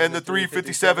MC Hammer and the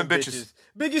 357 bitches.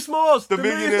 Biggie Smalls. The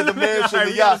millionaire, the mansion, Alright,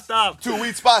 the we gotta yacht. Stop. 2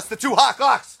 weed spots, the 2 hot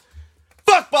clocks.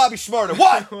 Fuck Bobby Schmurder.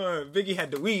 What? Biggie had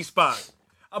the weed spot.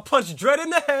 I punched Dread in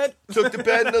the head. Took the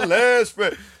bed in the last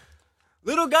spread.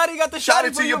 Little Gotti got the Shot shot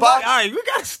it to your body. All right, we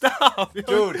gotta stop.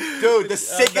 yo. Dude, the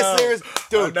sickest lyrics.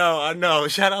 Dude, I know.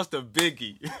 Shout outs to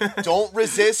Biggie. don't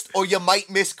resist or you might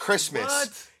miss Christmas.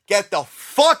 What? Get the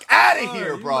fuck out of Oh,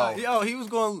 here, you bro. might- Yo, he was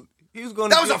going.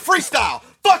 That was a freestyle.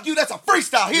 Fuck you, that's a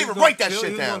freestyle. He didn't even write that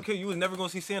shit down. You was never gonna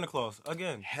see Santa Claus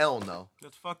again. Hell no.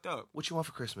 That's fucked up. What you want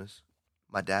for Christmas?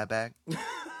 My dad bag?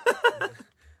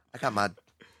 I got my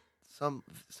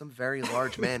some very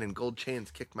large man in gold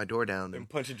chains kicked my door down. And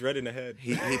punch Dread in the head.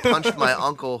 He punched my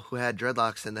uncle who had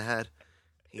dreadlocks in the head.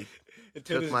 He And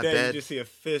took to this my day, bed. you just see a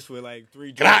fist with like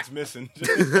 3 dreads missing.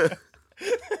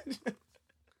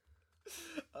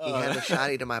 He had a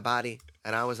shotty to my body,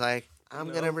 and I was like, I'm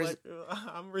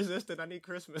resisting. I need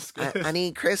Christmas. I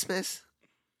need Christmas.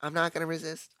 I'm not gonna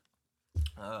resist.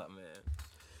 Oh man,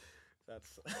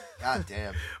 that's God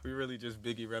damn, we really just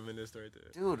Biggie reminisced right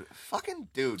there.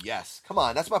 dude, yes. Come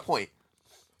on, that's my point.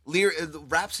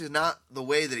 Raps is not the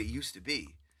way that it used to be,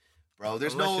 bro.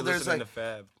 There's Unless you're listening like, to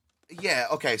Fab. yeah,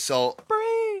 okay, so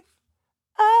Breathe.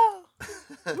 Oh,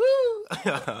 woo!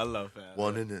 I love Fab.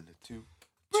 1 and then 2,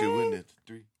 2 and then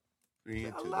 3, 3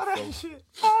 and I 2. love that shit.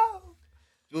 Oh.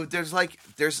 Dude, there's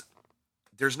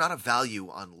not a value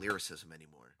on lyricism anymore.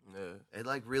 Yeah. It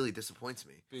like really disappoints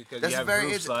me. Because That's you have very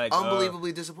groups it's like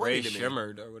unbelievably Ray disappointing to me.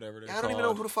 Shimmered or whatever they're I don't even know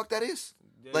called. who the fuck that is.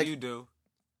 Yeah, like- you do.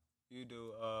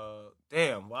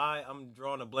 Damn, why I'm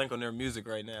drawing a blank on their music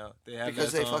right now. They have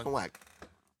Because that they song. fucking whack.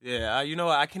 Yeah, you know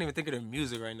what? I can't even think of their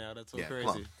music right now. That's so Yeah, come crazy.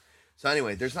 on. So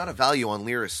anyway, there's not a value on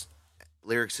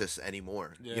lyricists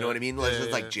anymore. Yeah. You know what I mean? Yeah, Like, there's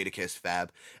yeah, like Jadakiss,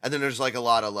 Fab, and then there's like a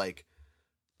lot of like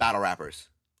battle rappers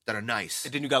that are nice.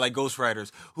 And then you got like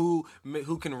ghostwriters who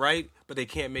can write, but they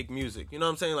can't make music. You know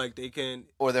what I'm saying? Like they can.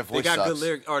 Or their They voice got sucks. good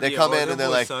lyrics. Or They yeah, come or in their and they're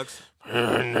voice like, sucks.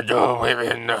 In the door,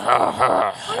 in the don't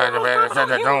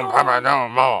papa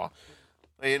don't more.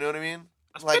 you know what I mean?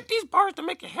 I spit Like, these bars to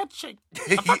make your head shake.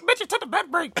 I fuck bitches to the bed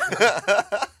break.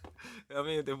 I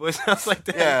mean, the voice sounds like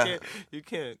that. Yeah. You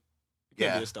can't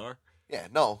Yeah. be a star. yeah,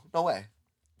 no way.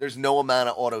 There's no amount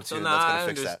of auto So tune now that's I gonna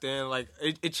fix that. understand. Like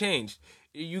it changed.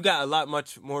 You got a lot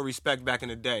much more respect back in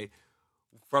the day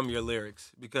from your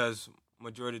lyrics because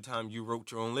majority of the time you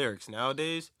wrote your own lyrics.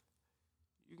 Nowadays,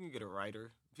 you can get a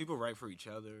writer. People write for each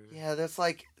other. Yeah, that's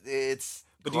like it's.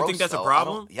 But do you think gross, that's a though.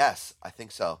 problem? Yes, I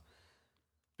think so.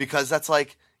 Because that's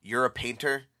like you're a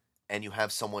painter and you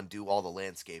have someone do all the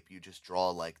landscape. You just draw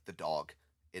like the dog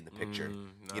in the picture.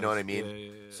 You know what I mean?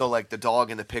 Yeah. So like the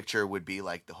dog in the picture would be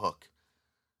like the hook.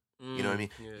 You know what I mean?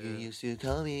 Yeah. You used to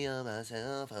call me on my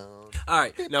cell phone. All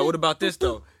right. Now, what about this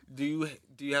though? Do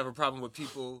you have a problem with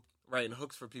people writing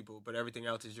hooks for people, but everything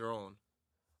else is your own?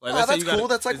 Like, let's say That's you got cool.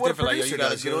 That's like it's what a different, producer got a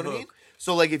does. You know good what I mean? hook.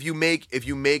 So like if you make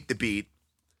the beat,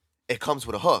 it comes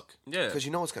with a hook. Yeah. Because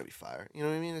you know it's gonna be fire. You know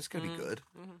what I mean? It's gonna be good.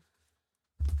 Mhm.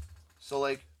 So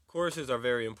like, Choruses are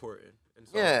very important. in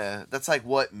songs. yeah, that's like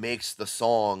what makes the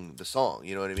song the song.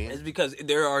 You know what I mean? It's because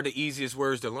there are the easiest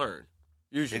words to learn.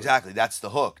 Usually. Exactly. That's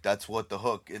the hook. That's what the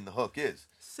hook in the hook is.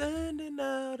 Sending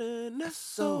out an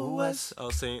SOS. I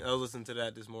was listening to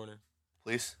that this morning.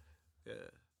 Please. Yeah.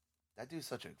 That dude's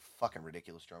such a fucking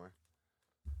ridiculous drummer.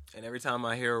 And every time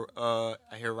I hear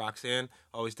Roxanne,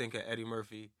 I always think of Eddie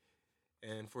Murphy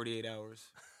and 48 Hours.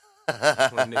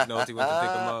 When Nick Nolte went to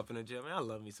pick him up in the gym. Man, I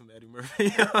love me some Eddie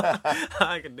Murphy.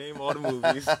 I can name all the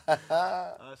movies.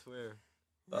 I swear.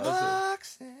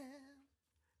 Roxanne.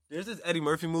 There's this Eddie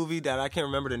Murphy movie that I can't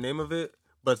remember the name of it,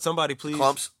 but somebody please.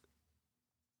 Clumps.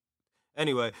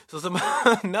 Anyway, so somebody.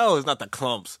 No, it's not the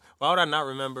Clumps. Why would I not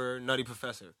remember Nutty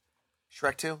Professor?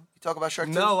 Shrek 2? You talk about Shrek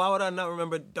 2? No, why would I not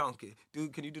remember Donkey?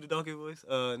 Dude, can you do the Donkey voice?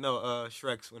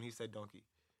 Shrek's when he said Donkey.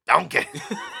 Donkey.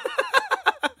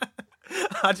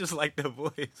 I just like the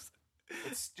voice.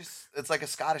 It's like a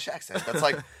Scottish accent. That's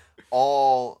like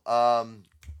all,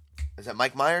 is that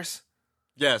Mike Myers?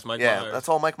 Yes, Mike Yeah, Myers. that's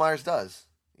all Mike Myers does.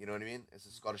 You know what I mean? It's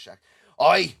a Scottish accent.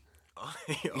 Oi!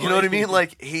 You know what I mean?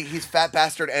 Like, he's Fat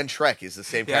Bastard and Shrek is the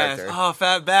same Yes. character. Oh,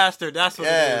 Fat Bastard. That's what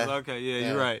Yeah. it is. Okay, yeah,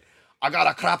 Yeah. you're right. I got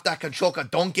a crap that can choke a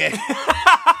donkey.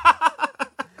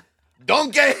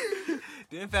 Donkey!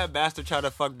 Didn't Fat Bastard try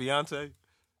to fuck Beyonce?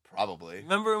 Probably.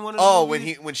 Remember in one of the Oh,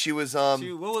 movies? when she was,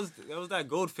 She, what was that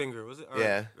Goldfinger? Was it? Or,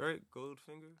 Yeah. Right?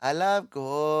 Goldfinger? I love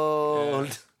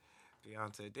gold. Yeah.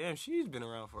 Beyonce. Damn, she's been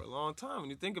around for a long time. When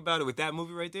you think about it, with that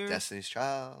movie right there, Destiny's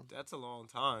Child. that's a long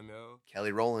time, yo.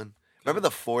 Kelly Rowland. Remember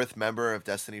the fourth member of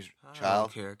Destiny's I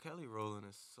Child? don't care. Kelly Rowland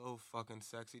is so fucking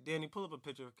sexy. Danny, pull up a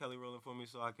picture of Kelly Rowland for me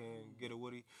so I can get a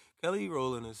Woody. Kelly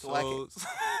Rowland is so.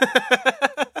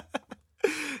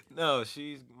 No,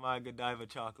 she's my Godiva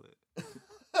chocolate.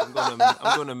 I'm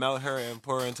gonna melt her and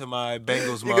pour her into my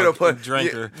Bengals mug and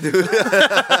drink her.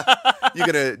 You're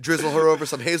gonna drizzle her over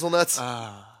some hazelnuts.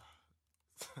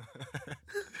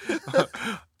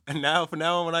 And now, for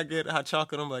now on, when I get hot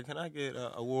chocolate, I'm like, can I get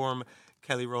a warm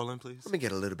Kelly Rowland, please? Let me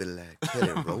get a little bit of that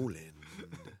Kelly Rowland.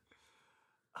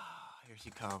 Here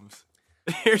she comes.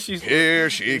 Here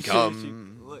she comes.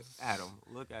 Look, Adam,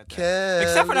 look at that. Kelly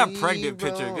Except for that pregnant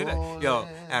picture. Yo, Rowland.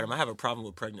 Adam, I have a problem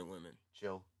with pregnant women.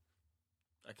 Chill.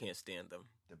 I can't stand them.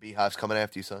 The beehive's coming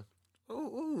after you, son.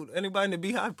 Ooh, anybody in the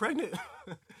beehive pregnant?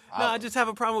 No, I just have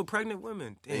a problem with pregnant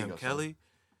women. There you Damn, go, Kelly.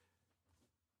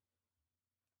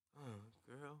 Oh,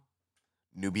 girl.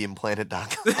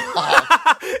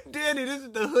 NubianPlanet.com. Danny, this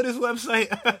is the hoodest website.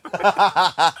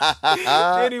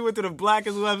 Danny went to the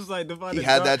blackest website to find He the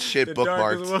had dark- that shit the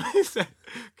bookmarked. darkest one. He said,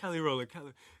 Kelly Rowland,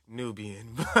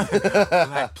 Nubian.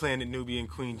 Black Planet Nubian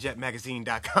Queen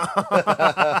Jetmagazine.com.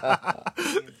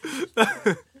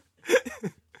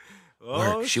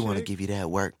 Work. She want to shit. give you that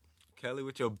work. Kelly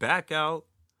with your back out.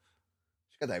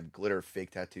 She got that glitter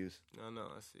fake tattoos. No,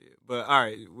 I see it. But all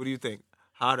right, what do you think?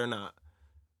 Hot or not?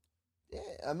 Yeah,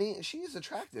 I mean, she's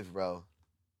attractive, bro.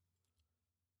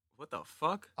 What the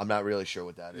fuck? I'm not really sure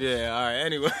what that is. Yeah, all right.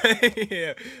 Anyway,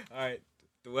 yeah. All right.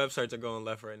 The websites are going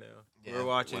left right now. Yeah, We're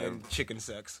watching whatever. chicken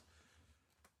sex.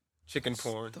 Chicken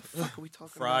porn. What the fuck are we talking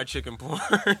Fried about? chicken porn.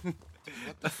 Dude,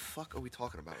 what the fuck are we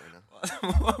talking about right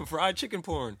now? Fried chicken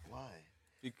porn. Why?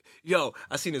 Yo,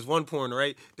 I seen this one porn,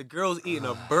 right? The girl's eating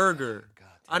a burger. God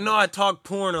I know I talk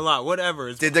porn a lot. Whatever.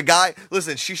 It's Did the guy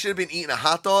listen? She should have been eating a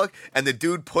hot dog, and the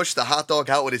dude pushed the hot dog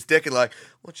out with his dick and like,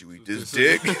 "Why don't you eat this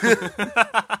dick?"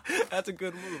 That's a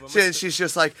good move. She's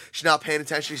just like she's not paying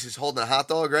attention. She's holding a hot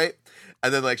dog, right?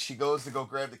 And then like she goes to go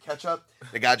grab the ketchup.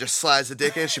 The guy just slides the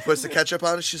dick in. She puts the ketchup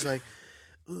on it. She's like,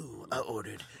 "Ooh, I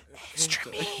ordered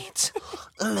extra meat."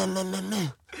 But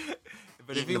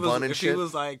if eating he the was, bun and if he shit.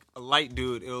 was like a light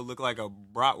dude, it would look like a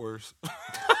bratwurst.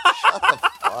 Shut the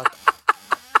fuck.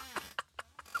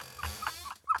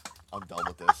 I'm done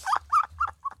with this.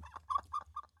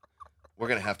 We're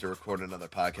gonna have to record another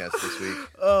podcast this week.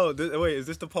 Oh, wait, is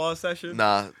this the pause session?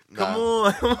 Nah. Come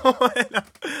on.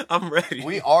 I'm ready.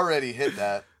 We already hit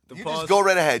that. The You pause- just go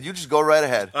right ahead. You just go right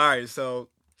ahead. All right, so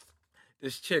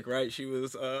this chick, right? She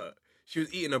was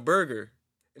eating a burger,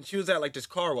 and she was at like this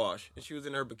car wash, and she was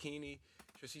in her bikini.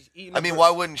 So she's eating. I mean,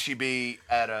 why wouldn't she be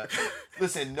at a...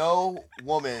 Listen, no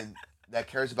woman that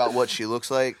cares about what she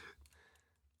looks like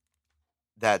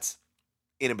that's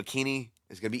in a bikini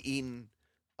is going to be eating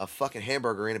a fucking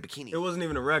hamburger in a bikini. It wasn't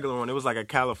even a regular one. It was like a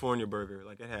California burger.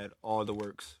 Like it had all the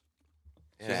works.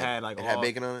 She had like it all, had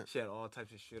bacon on it. She had all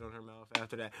types of shit on her mouth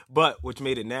after that. But which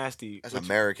made it nasty. That's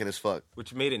American as fuck.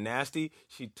 Which made it nasty.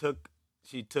 She took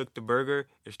the burger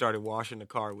and started washing the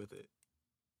car with it.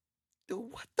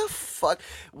 Dude, what the fuck?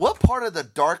 What part of the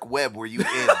dark web were you in?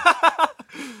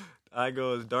 I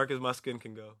go as dark as my skin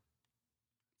can go.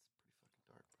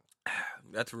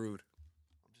 That's rude.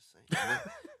 I'm just saying.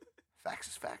 Facts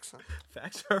is facts, huh?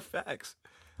 Facts are facts.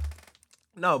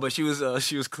 No, but she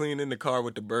was cleaning the car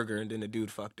with the burger, and then the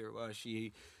dude fucked her while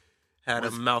she had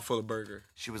a mouthful of burger.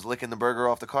 She was licking the burger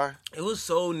off the car? It was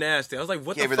so nasty. I was like,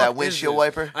 what the fuck Gave her that windshield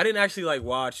wiper? I didn't actually like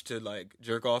watch to like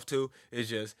jerk off to. It's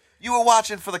just You were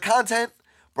watching for the content?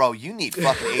 Bro, you need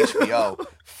fucking HBO.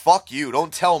 Fuck you.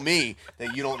 Don't tell me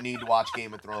that you don't need to watch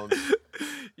Game of Thrones.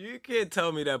 you can't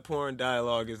tell me that porn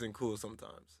dialogue isn't cool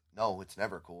sometimes. No, it's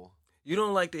never cool. You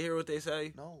don't like to hear what they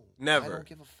say? No. Never. I don't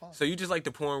give a fuck. So you just like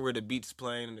the porn where the beat's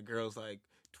playing and the girl's like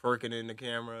twerking in the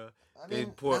camera. They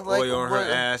mean, pour like, oil on her what-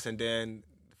 ass and then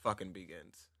the fucking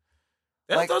begins.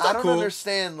 Like, Those I are don't cool.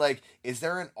 understand. Like, is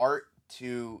there an art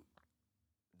to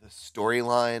the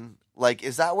storyline? Like,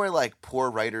 is that where, like, poor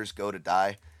writers go to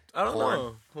die? I don't porn?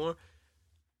 know. Porn.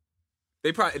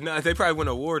 They probably win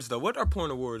awards though. What are porn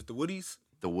awards? The Woodies?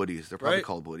 The Woodies. They're probably Right?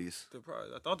 called Woodies.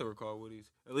 I thought they were called Woodies.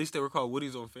 At least they were called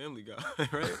Woodies on Family Guy,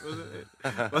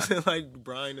 right? Wasn't like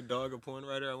Brian the dog a porn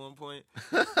writer at one point,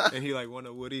 and he like won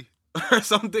a Woody or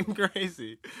something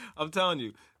crazy? I'm telling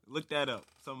you, look that up,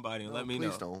 somebody, and let me know.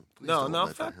 Please don't. Please No, don't no,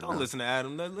 let fuck, him don't know. listen to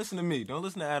Adam. Listen to me. Don't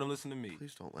listen to Adam. Listen to me.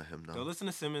 Please don't let him know. Don't listen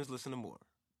to Simmons. Listen to Moore.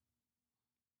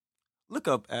 Look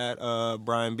up at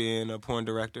Brian being a porn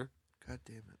director. God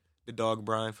damn it. The dog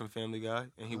Brian from Family Guy,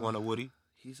 and he won a Woody.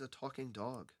 He's a talking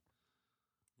dog.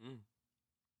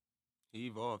 He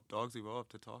evolved. Dogs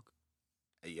evolved to talk.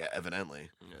 Yeah, evidently.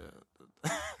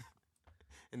 Yeah.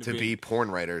 And To be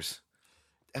porn writers.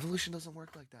 Evolution doesn't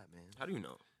work like that, man. How do you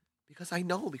know? Because I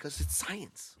know, because it's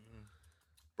science.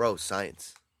 Bro,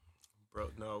 science.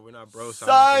 Bro, no, we're not bro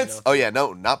Science! science. Oh, yeah,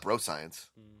 no, not bro science.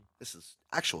 This is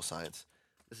actual science.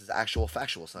 This is actual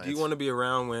factual science. Do you want to be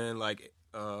around when like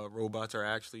robots are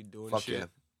actually doing Fuck shit? yeah.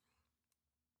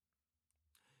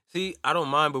 See, I don't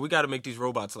mind, but we got to make these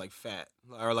robots like fat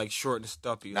or like short and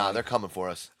stuffy. Nah, like, they're coming for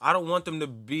us. I don't want them to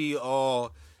be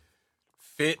all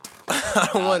fit. I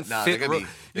don't want nah, fit. they're gonna be- You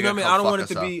they're know what I mean? gonna I don't come want it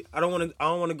fuck to us be. I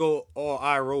don't want to go all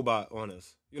iRobot on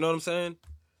us. You know what I'm saying?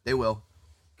 They will.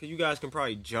 Cause you guys can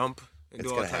probably jump and It's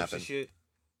do all gonna types happen. of shit.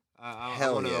 I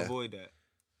Hell want to yeah. avoid that.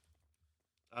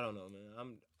 I don't know,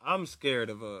 man. I'm scared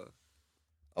of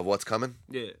Of what's coming?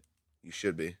 Yeah, You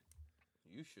should be.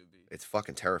 you should be. It's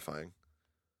fucking terrifying.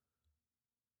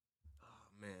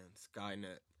 Oh man,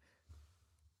 Skynet.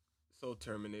 So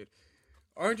Terminated.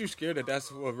 Aren't you scared that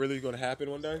that's what really is going to happen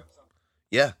one day?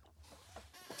 Yeah.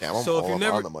 Damn, I'm So if all you up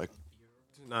never- on the mic.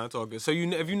 Nah, it's all good. So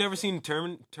have you never seen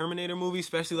Terminator movies,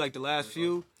 especially like the last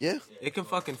few? Yeah. It can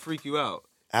fucking freak you out.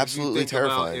 Absolutely If you think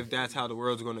about terrifying. if that's how the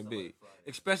world's going to be,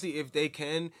 especially if they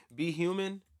can be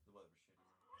human.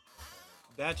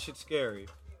 That shit's scary.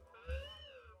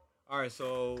 All right,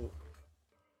 so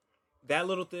that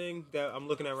little thing that I'm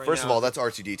looking at right now. First of all, that's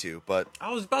R2D2, but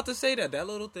I was about to say that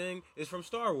little thing is from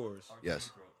Star Wars,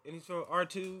 yes. and he's from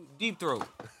R2 Deep Throat.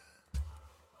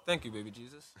 Thank you, baby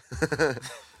Jesus.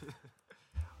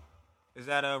 Is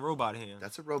that a robot hand?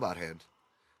 That's a robot hand.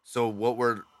 So what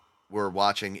we're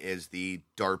watching is the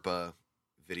DARPA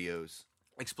videos.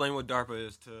 Explain what DARPA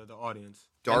is to the audience.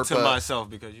 DARPA- And to myself,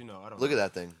 because I don't. Look at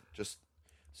that thing. Just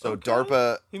so Okay.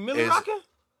 DARPA He milli is rocking?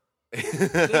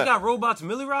 They got robots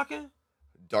milli rocking?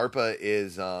 DARPA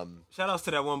is Shout outs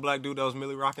to that one black dude that was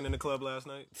milli rocking in the club last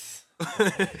night.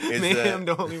 Is Me and that- him,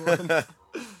 the only one.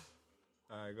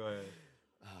 Alright, go ahead.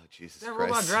 oh Jesus That Christ.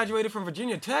 robot graduated from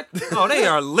Virginia Tech? Oh, they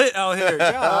are lit out here.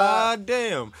 God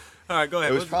damn. Alright, go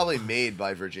ahead. It was What's- probably made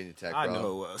by Virginia Tech, bro. I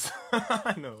know it was.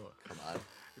 I know it was. Come on.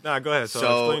 Nah, go ahead. So,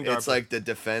 So explain it's DARPA. like the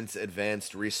Defense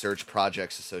Advanced Research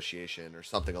Projects Association or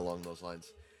something along those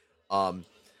lines.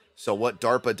 So what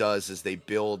DARPA does is they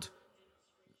build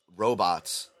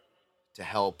robots to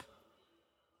help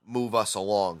move us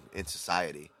along in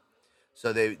society.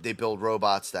 So they build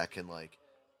robots that can like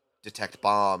detect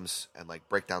bombs and like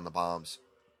break down the bombs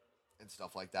and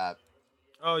stuff like that.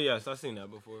 Oh, yes, I've seen that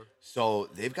before. So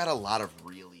they've got a lot of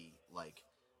really like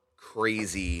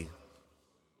crazy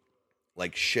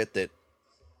like shit that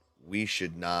we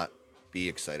should not be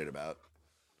excited about.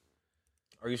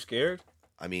 Are you scared?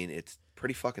 I mean, it's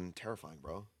pretty fucking terrifying,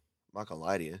 bro. I'm not gonna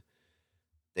lie to you.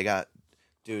 They got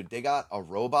a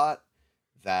robot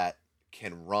that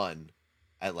can run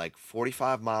at like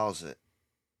 45 miles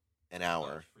an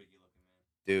hour. Freaky looking,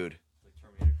 man. Dude, Like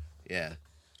Terminator. yeah.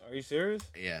 Are you serious?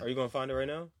 Yeah. Are you going to find it right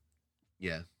now?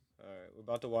 Yeah. All right, we're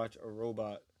about to watch a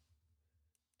robot.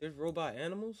 There's robot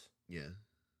animals? Yeah.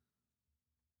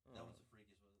 That one's the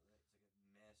freakiest one. It's like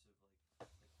a massive, like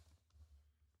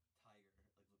tiger,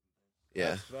 like looking thing.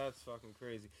 Yeah. That's fucking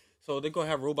crazy. So they're gonna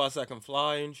have robots that can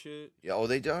fly and shit? Yeah. Oh,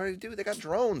 they already do. They got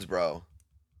drones, bro.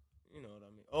 You know what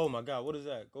I mean? Oh my god, what is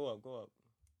that? Go up.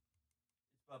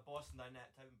 Boston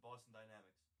Dynamics. Type in Boston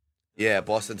Dynamics. Yeah,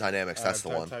 Boston Dynamics. That's the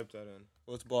Alright, one. Type that in.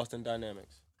 What's Boston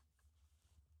Dynamics?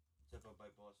 Set up by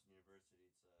Boston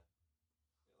University.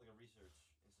 It's like a research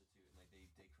institute, and like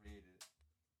they created it.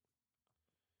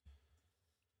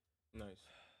 Nice.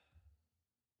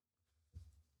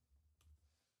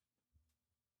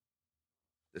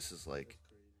 This is like.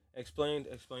 Explain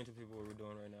to people what we're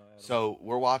doing right now, Adam. So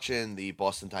we're watching the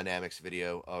Boston Dynamics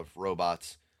video of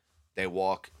robots. They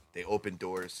walk. They open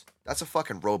doors. That's a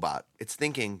fucking robot. It's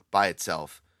thinking by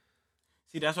itself.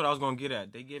 See, that's what I was gonna get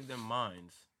at. They give them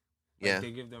minds. Like, Yeah.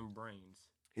 They give them brains.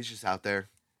 He's just out there.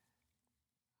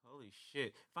 Holy shit!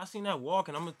 If I seen that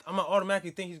walking, I'm gonna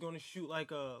automatically think he's gonna shoot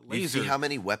like a laser. You see how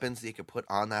many weapons they could put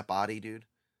on that body, dude?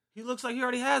 He looks like he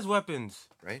already has weapons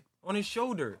Right? on his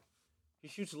shoulder. He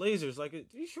shoots lasers. Like, are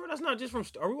you sure that's not just from?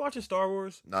 Are we watching Star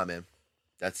Wars? Nah, man.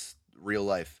 That's real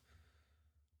life.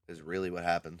 Is really what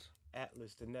happens.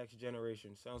 Atlas: The Next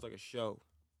Generation sounds like a show.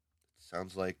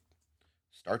 Sounds like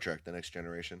Star Trek: The Next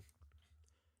Generation.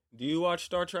 Do you watch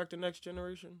Star Trek: The Next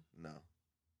Generation? No.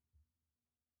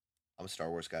 I'm a Star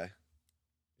Wars guy.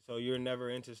 So you're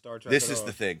never into Star Trek. This at is all.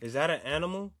 the thing. Is that an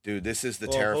animal? Dude, this is the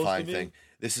Well, supposed terrifying to be? thing.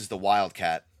 This is the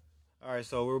Wildcat. All right,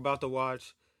 so we're about to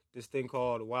watch this thing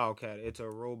called Wildcat. It's a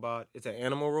robot. It's an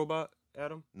animal robot,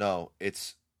 Adam. No,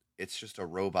 it's just a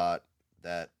robot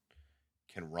that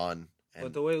can run. But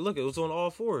And the way look, it was on all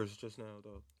fours just now,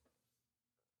 though.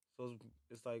 So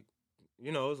it's like,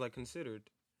 it's like considered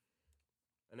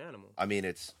an animal. I mean,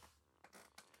 it's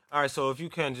All right, so if you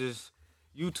can just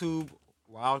YouTube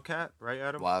Wildcat, right,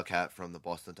 Adam? Wildcat from the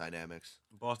Boston Dynamics.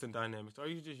 Boston Dynamics. Or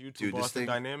you can just YouTube Dude, this Boston thing-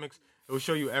 Dynamics. It will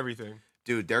show you everything.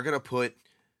 Dude, they're going to put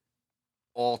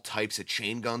all types of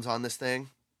chain guns on this thing.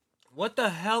 What the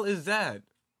hell is that?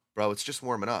 Bro, it's just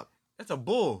warming up. That's a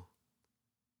bull.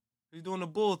 He's doing the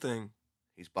bull thing.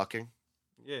 He's bucking.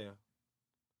 Yeah.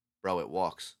 Bro, it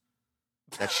walks.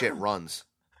 That shit runs.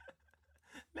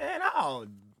 Man, I don't.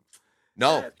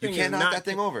 No, That you thing can't is knock not that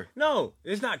thing ca- over. No,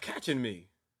 it's not catching me.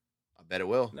 I bet it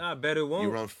will. Nah, I bet it won't. You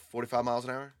run 45 miles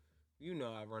an hour? You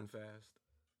know I run fast.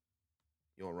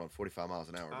 You won't run 45 miles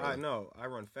an hour, I brother. know. I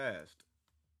run fast.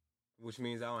 Which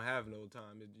means I don't have no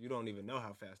time. You don't even know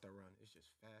how fast I run. It's just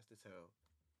fast as hell.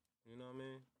 You know what I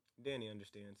mean? Danny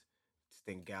understands. This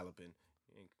thing galloping.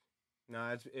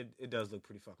 Nah, it does look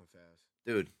pretty fucking fast.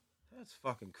 Dude, That's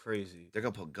fucking crazy. they're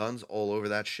going to put guns all over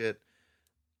that shit.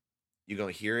 You're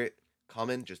going to hear it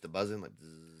coming, just a buzzing. Like,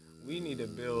 bzzz.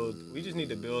 We just need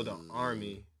to build an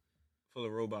army full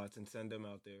of robots and send them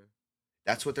out there.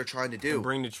 That's what they're trying to do. And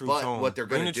bring the troops But home. what they're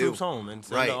bring gonna the do- troops home and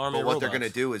send Right, the army but of what robots. they're going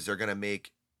to do is they're going to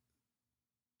make,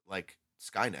 like,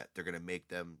 Skynet. They're going to make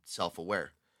them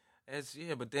self-aware.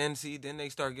 But then they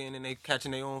start getting and they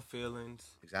catching their own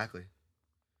feelings, Exactly.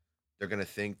 They're going to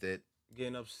think that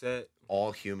getting upset.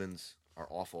 all humans are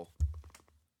awful.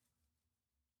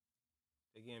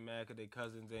 They getting mad because their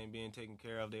cousins ain't being taken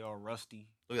care of. They all rusty.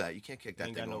 Look at that. You can't kick They that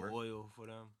ain't thing got over. no oil for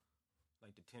them,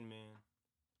 like the Tin Man.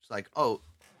 It's like, oh,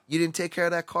 you didn't take care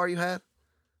of that car you had?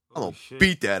 I'm Holy going to shit.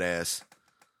 beat that ass.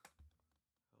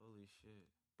 Holy shit.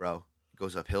 Bro, it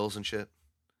goes up hills and shit.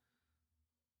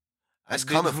 That's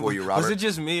Did- coming for you, Robert. Was it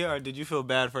just me, or did you feel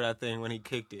bad for that thing when he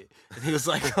kicked it? And he was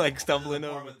like stumbling Or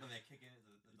over. when they kick in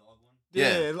the dog one.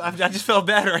 Yeah, Yeah. I just felt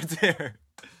bad right there.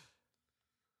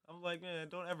 I'm like, man,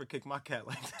 don't ever kick my cat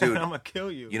like that. Dude, I'm gonna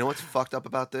kill you. You know what's fucked up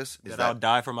about this? Is that I'll that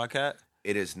die for my cat.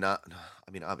 it is not,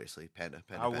 I mean, obviously, panda.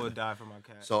 I would die for my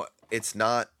cat. So it's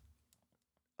not,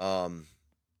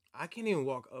 I can't even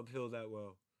walk uphill that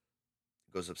well.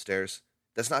 goes upstairs.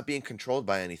 That's not being controlled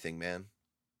by anything, man.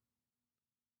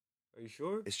 Are you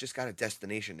sure? It's just got a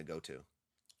destination to go to.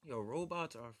 Yo,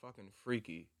 robots are fucking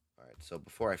freaky. All right, so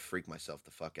before I freak myself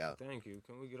the fuck out. Thank you.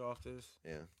 Can we get off this?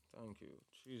 Yeah. Thank you.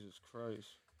 Jesus Christ.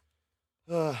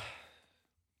 All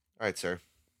right, sir.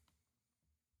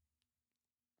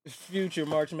 It's future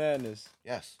March Madness.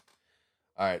 Yes.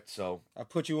 All right, so, I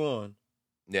put you on,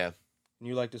 yeah, and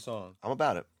you like the song. I'm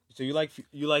about it. So you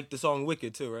like the song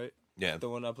 "Wicked" too, right? Yeah. The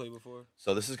one I played before.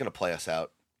 So this is going to play us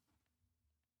out.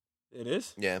 It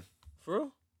is Yeah. for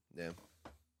real. Yeah.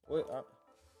 Wait.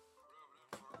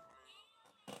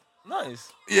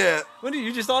 Nice. Yeah. When did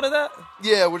you just thought of that?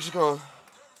 Yeah, we're just going to,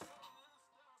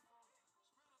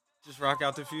 Just rock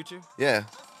out the future. yeah,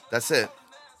 that's it.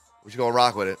 We're just going to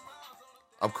rock with it.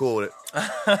 I'm cool with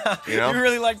it. You know? You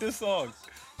really like this song.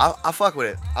 I fuck with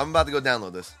it. I'm about to go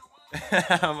download this.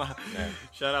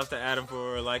 Shout out to Adam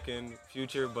for liking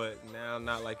Future, but now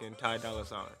not liking Ty Dolla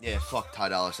 $ign. Yeah, fuck Ty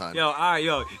Dolla $ign. Yo, all right,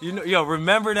 yo,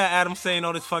 remember that Adam saying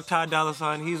all this fuck Ty Dolla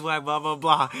 $ign, he's like blah blah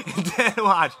blah, and then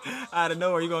watch out of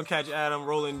nowhere you gonna catch Adam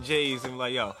rolling J's and be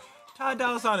like, yo, Ty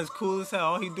Dolla $ign is cool as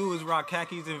hell. All he do is rock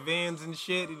khakis and Vans and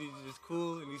shit, and he's just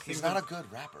cool. And He's not a good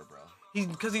rapper, bro.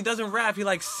 Because he doesn't rap, he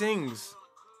like sings.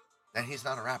 And he's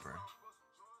not a rapper.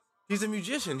 He's a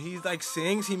musician. He like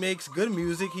sings. He makes good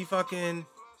music. He fucking.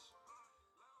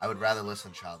 I would rather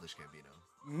listen to Childish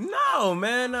Gambino. No,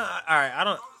 man. All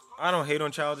right, I don't hate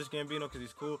on Childish Gambino because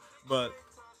he's cool, but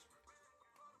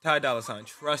Ty Dolla $ign,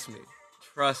 trust me.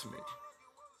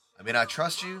 I mean, I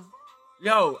trust you.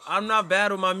 Yo, I'm not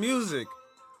bad with my music.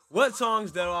 What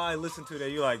songs that I listen to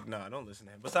that you like? Nah, don't listen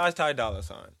to him. Besides Ty Dolla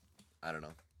 $ign. I don't know.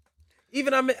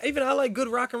 Even I like good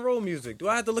rock and roll music. Do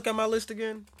I have to look at my list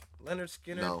again? Leonard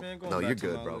Skinner, No. man. No, Going you're back to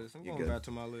good, my bro. list. I'm You're going good. back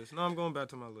to my list. No, I'm going back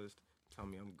to my list. Tell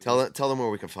me I'm good. Tell them where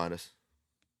we can find us.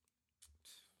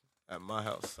 At my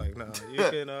house. Like,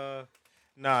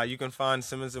 you can find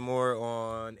Simmons and More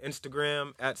on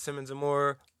Instagram at Simmons and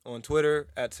More, on Twitter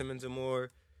at Simmons and More.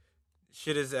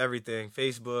 Shit is everything.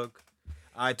 Facebook,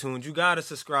 iTunes. You gotta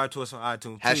subscribe to us on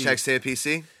iTunes. Hashtag please.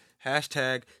 SamPC.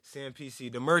 Hashtag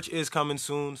SamPC. The merch is coming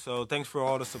soon, so thanks for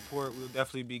all the support. We'll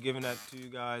definitely be giving that to you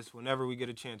guys whenever we get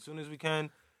a chance. Soon as we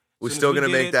can. We're Soon as still we gonna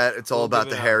get make it, that. It's all we'll about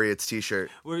give the it out. Harriet's t-shirt.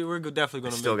 We're definitely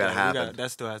gonna still make gotta that. happen. That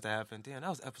still has to happen. Damn, that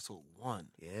was episode 1.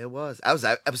 Yeah, it was. That was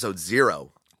episode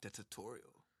 0. The tutorial.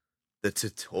 The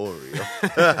tutorial.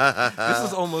 This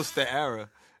is almost the era.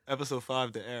 Episode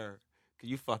 5, the era. 'Cause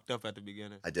you fucked up at the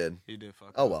beginning. I did. You did fuck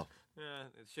up. Oh well. Yeah,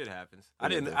 shit happens. What I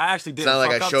do you do? actually It's didn't. not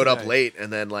like fuck I showed up today. late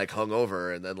and then like hung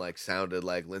over and then like sounded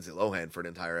like Lindsay Lohan for an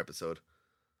entire episode.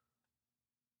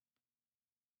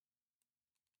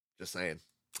 Just saying.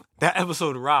 That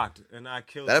episode rocked, and I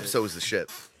killed it. That episode was the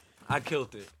shit. I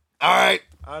killed it. All right.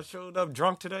 I showed up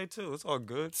drunk today too. It's all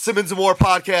good. Simmons and More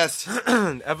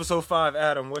podcast. Episode 5,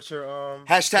 Adam. What's your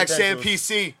Hashtag credentials?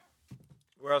 SamPC.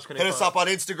 Where else can Hit they us find? up on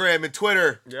Instagram and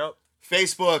Twitter, Yep.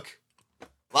 Facebook,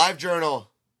 Live Journal,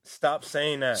 Stop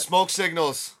saying that. Smoke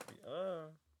Signals.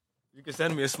 You can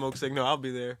send me a smoke signal. I'll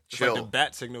be there. It's Chill. like the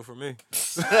bat signal for me.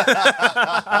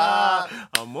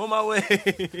 I'm on my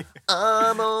way.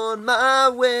 I'm on my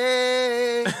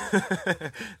way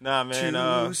Nah, man.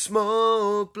 to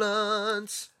smoke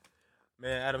blunts.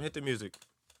 Man, Adam, hit the music.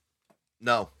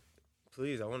 No.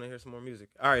 Please, I want to hear some more music.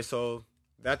 All right, so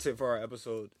that's it for our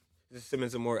episode. This is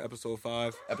Simmons and More, episode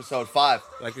 5. Episode 5.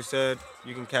 Like you said,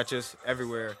 you can catch us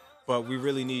everywhere, but we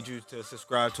really need you to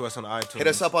subscribe to us on iTunes. Hit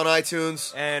us up on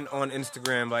iTunes, And on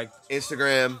Instagram. Like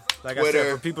Instagram, I Twitter.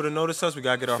 said, for people to notice us, we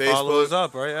got to get our Facebook. followers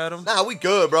up, right, Adam? Nah, we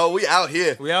good, bro. We out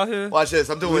here. We out here? Watch this.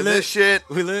 I'm We doing lit? this shit.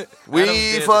 We lit? We Adam's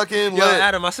dancing. fucking Yo, lit.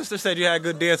 Adam, my sister said you had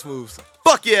good dance moves.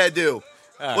 Fuck yeah, I do.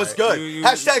 All What's right, good? you-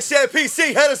 Hashtag SamPC.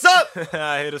 Hit us up.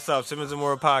 Hit us up. Simmons and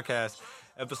More podcast,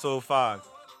 episode 5.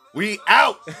 We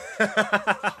out.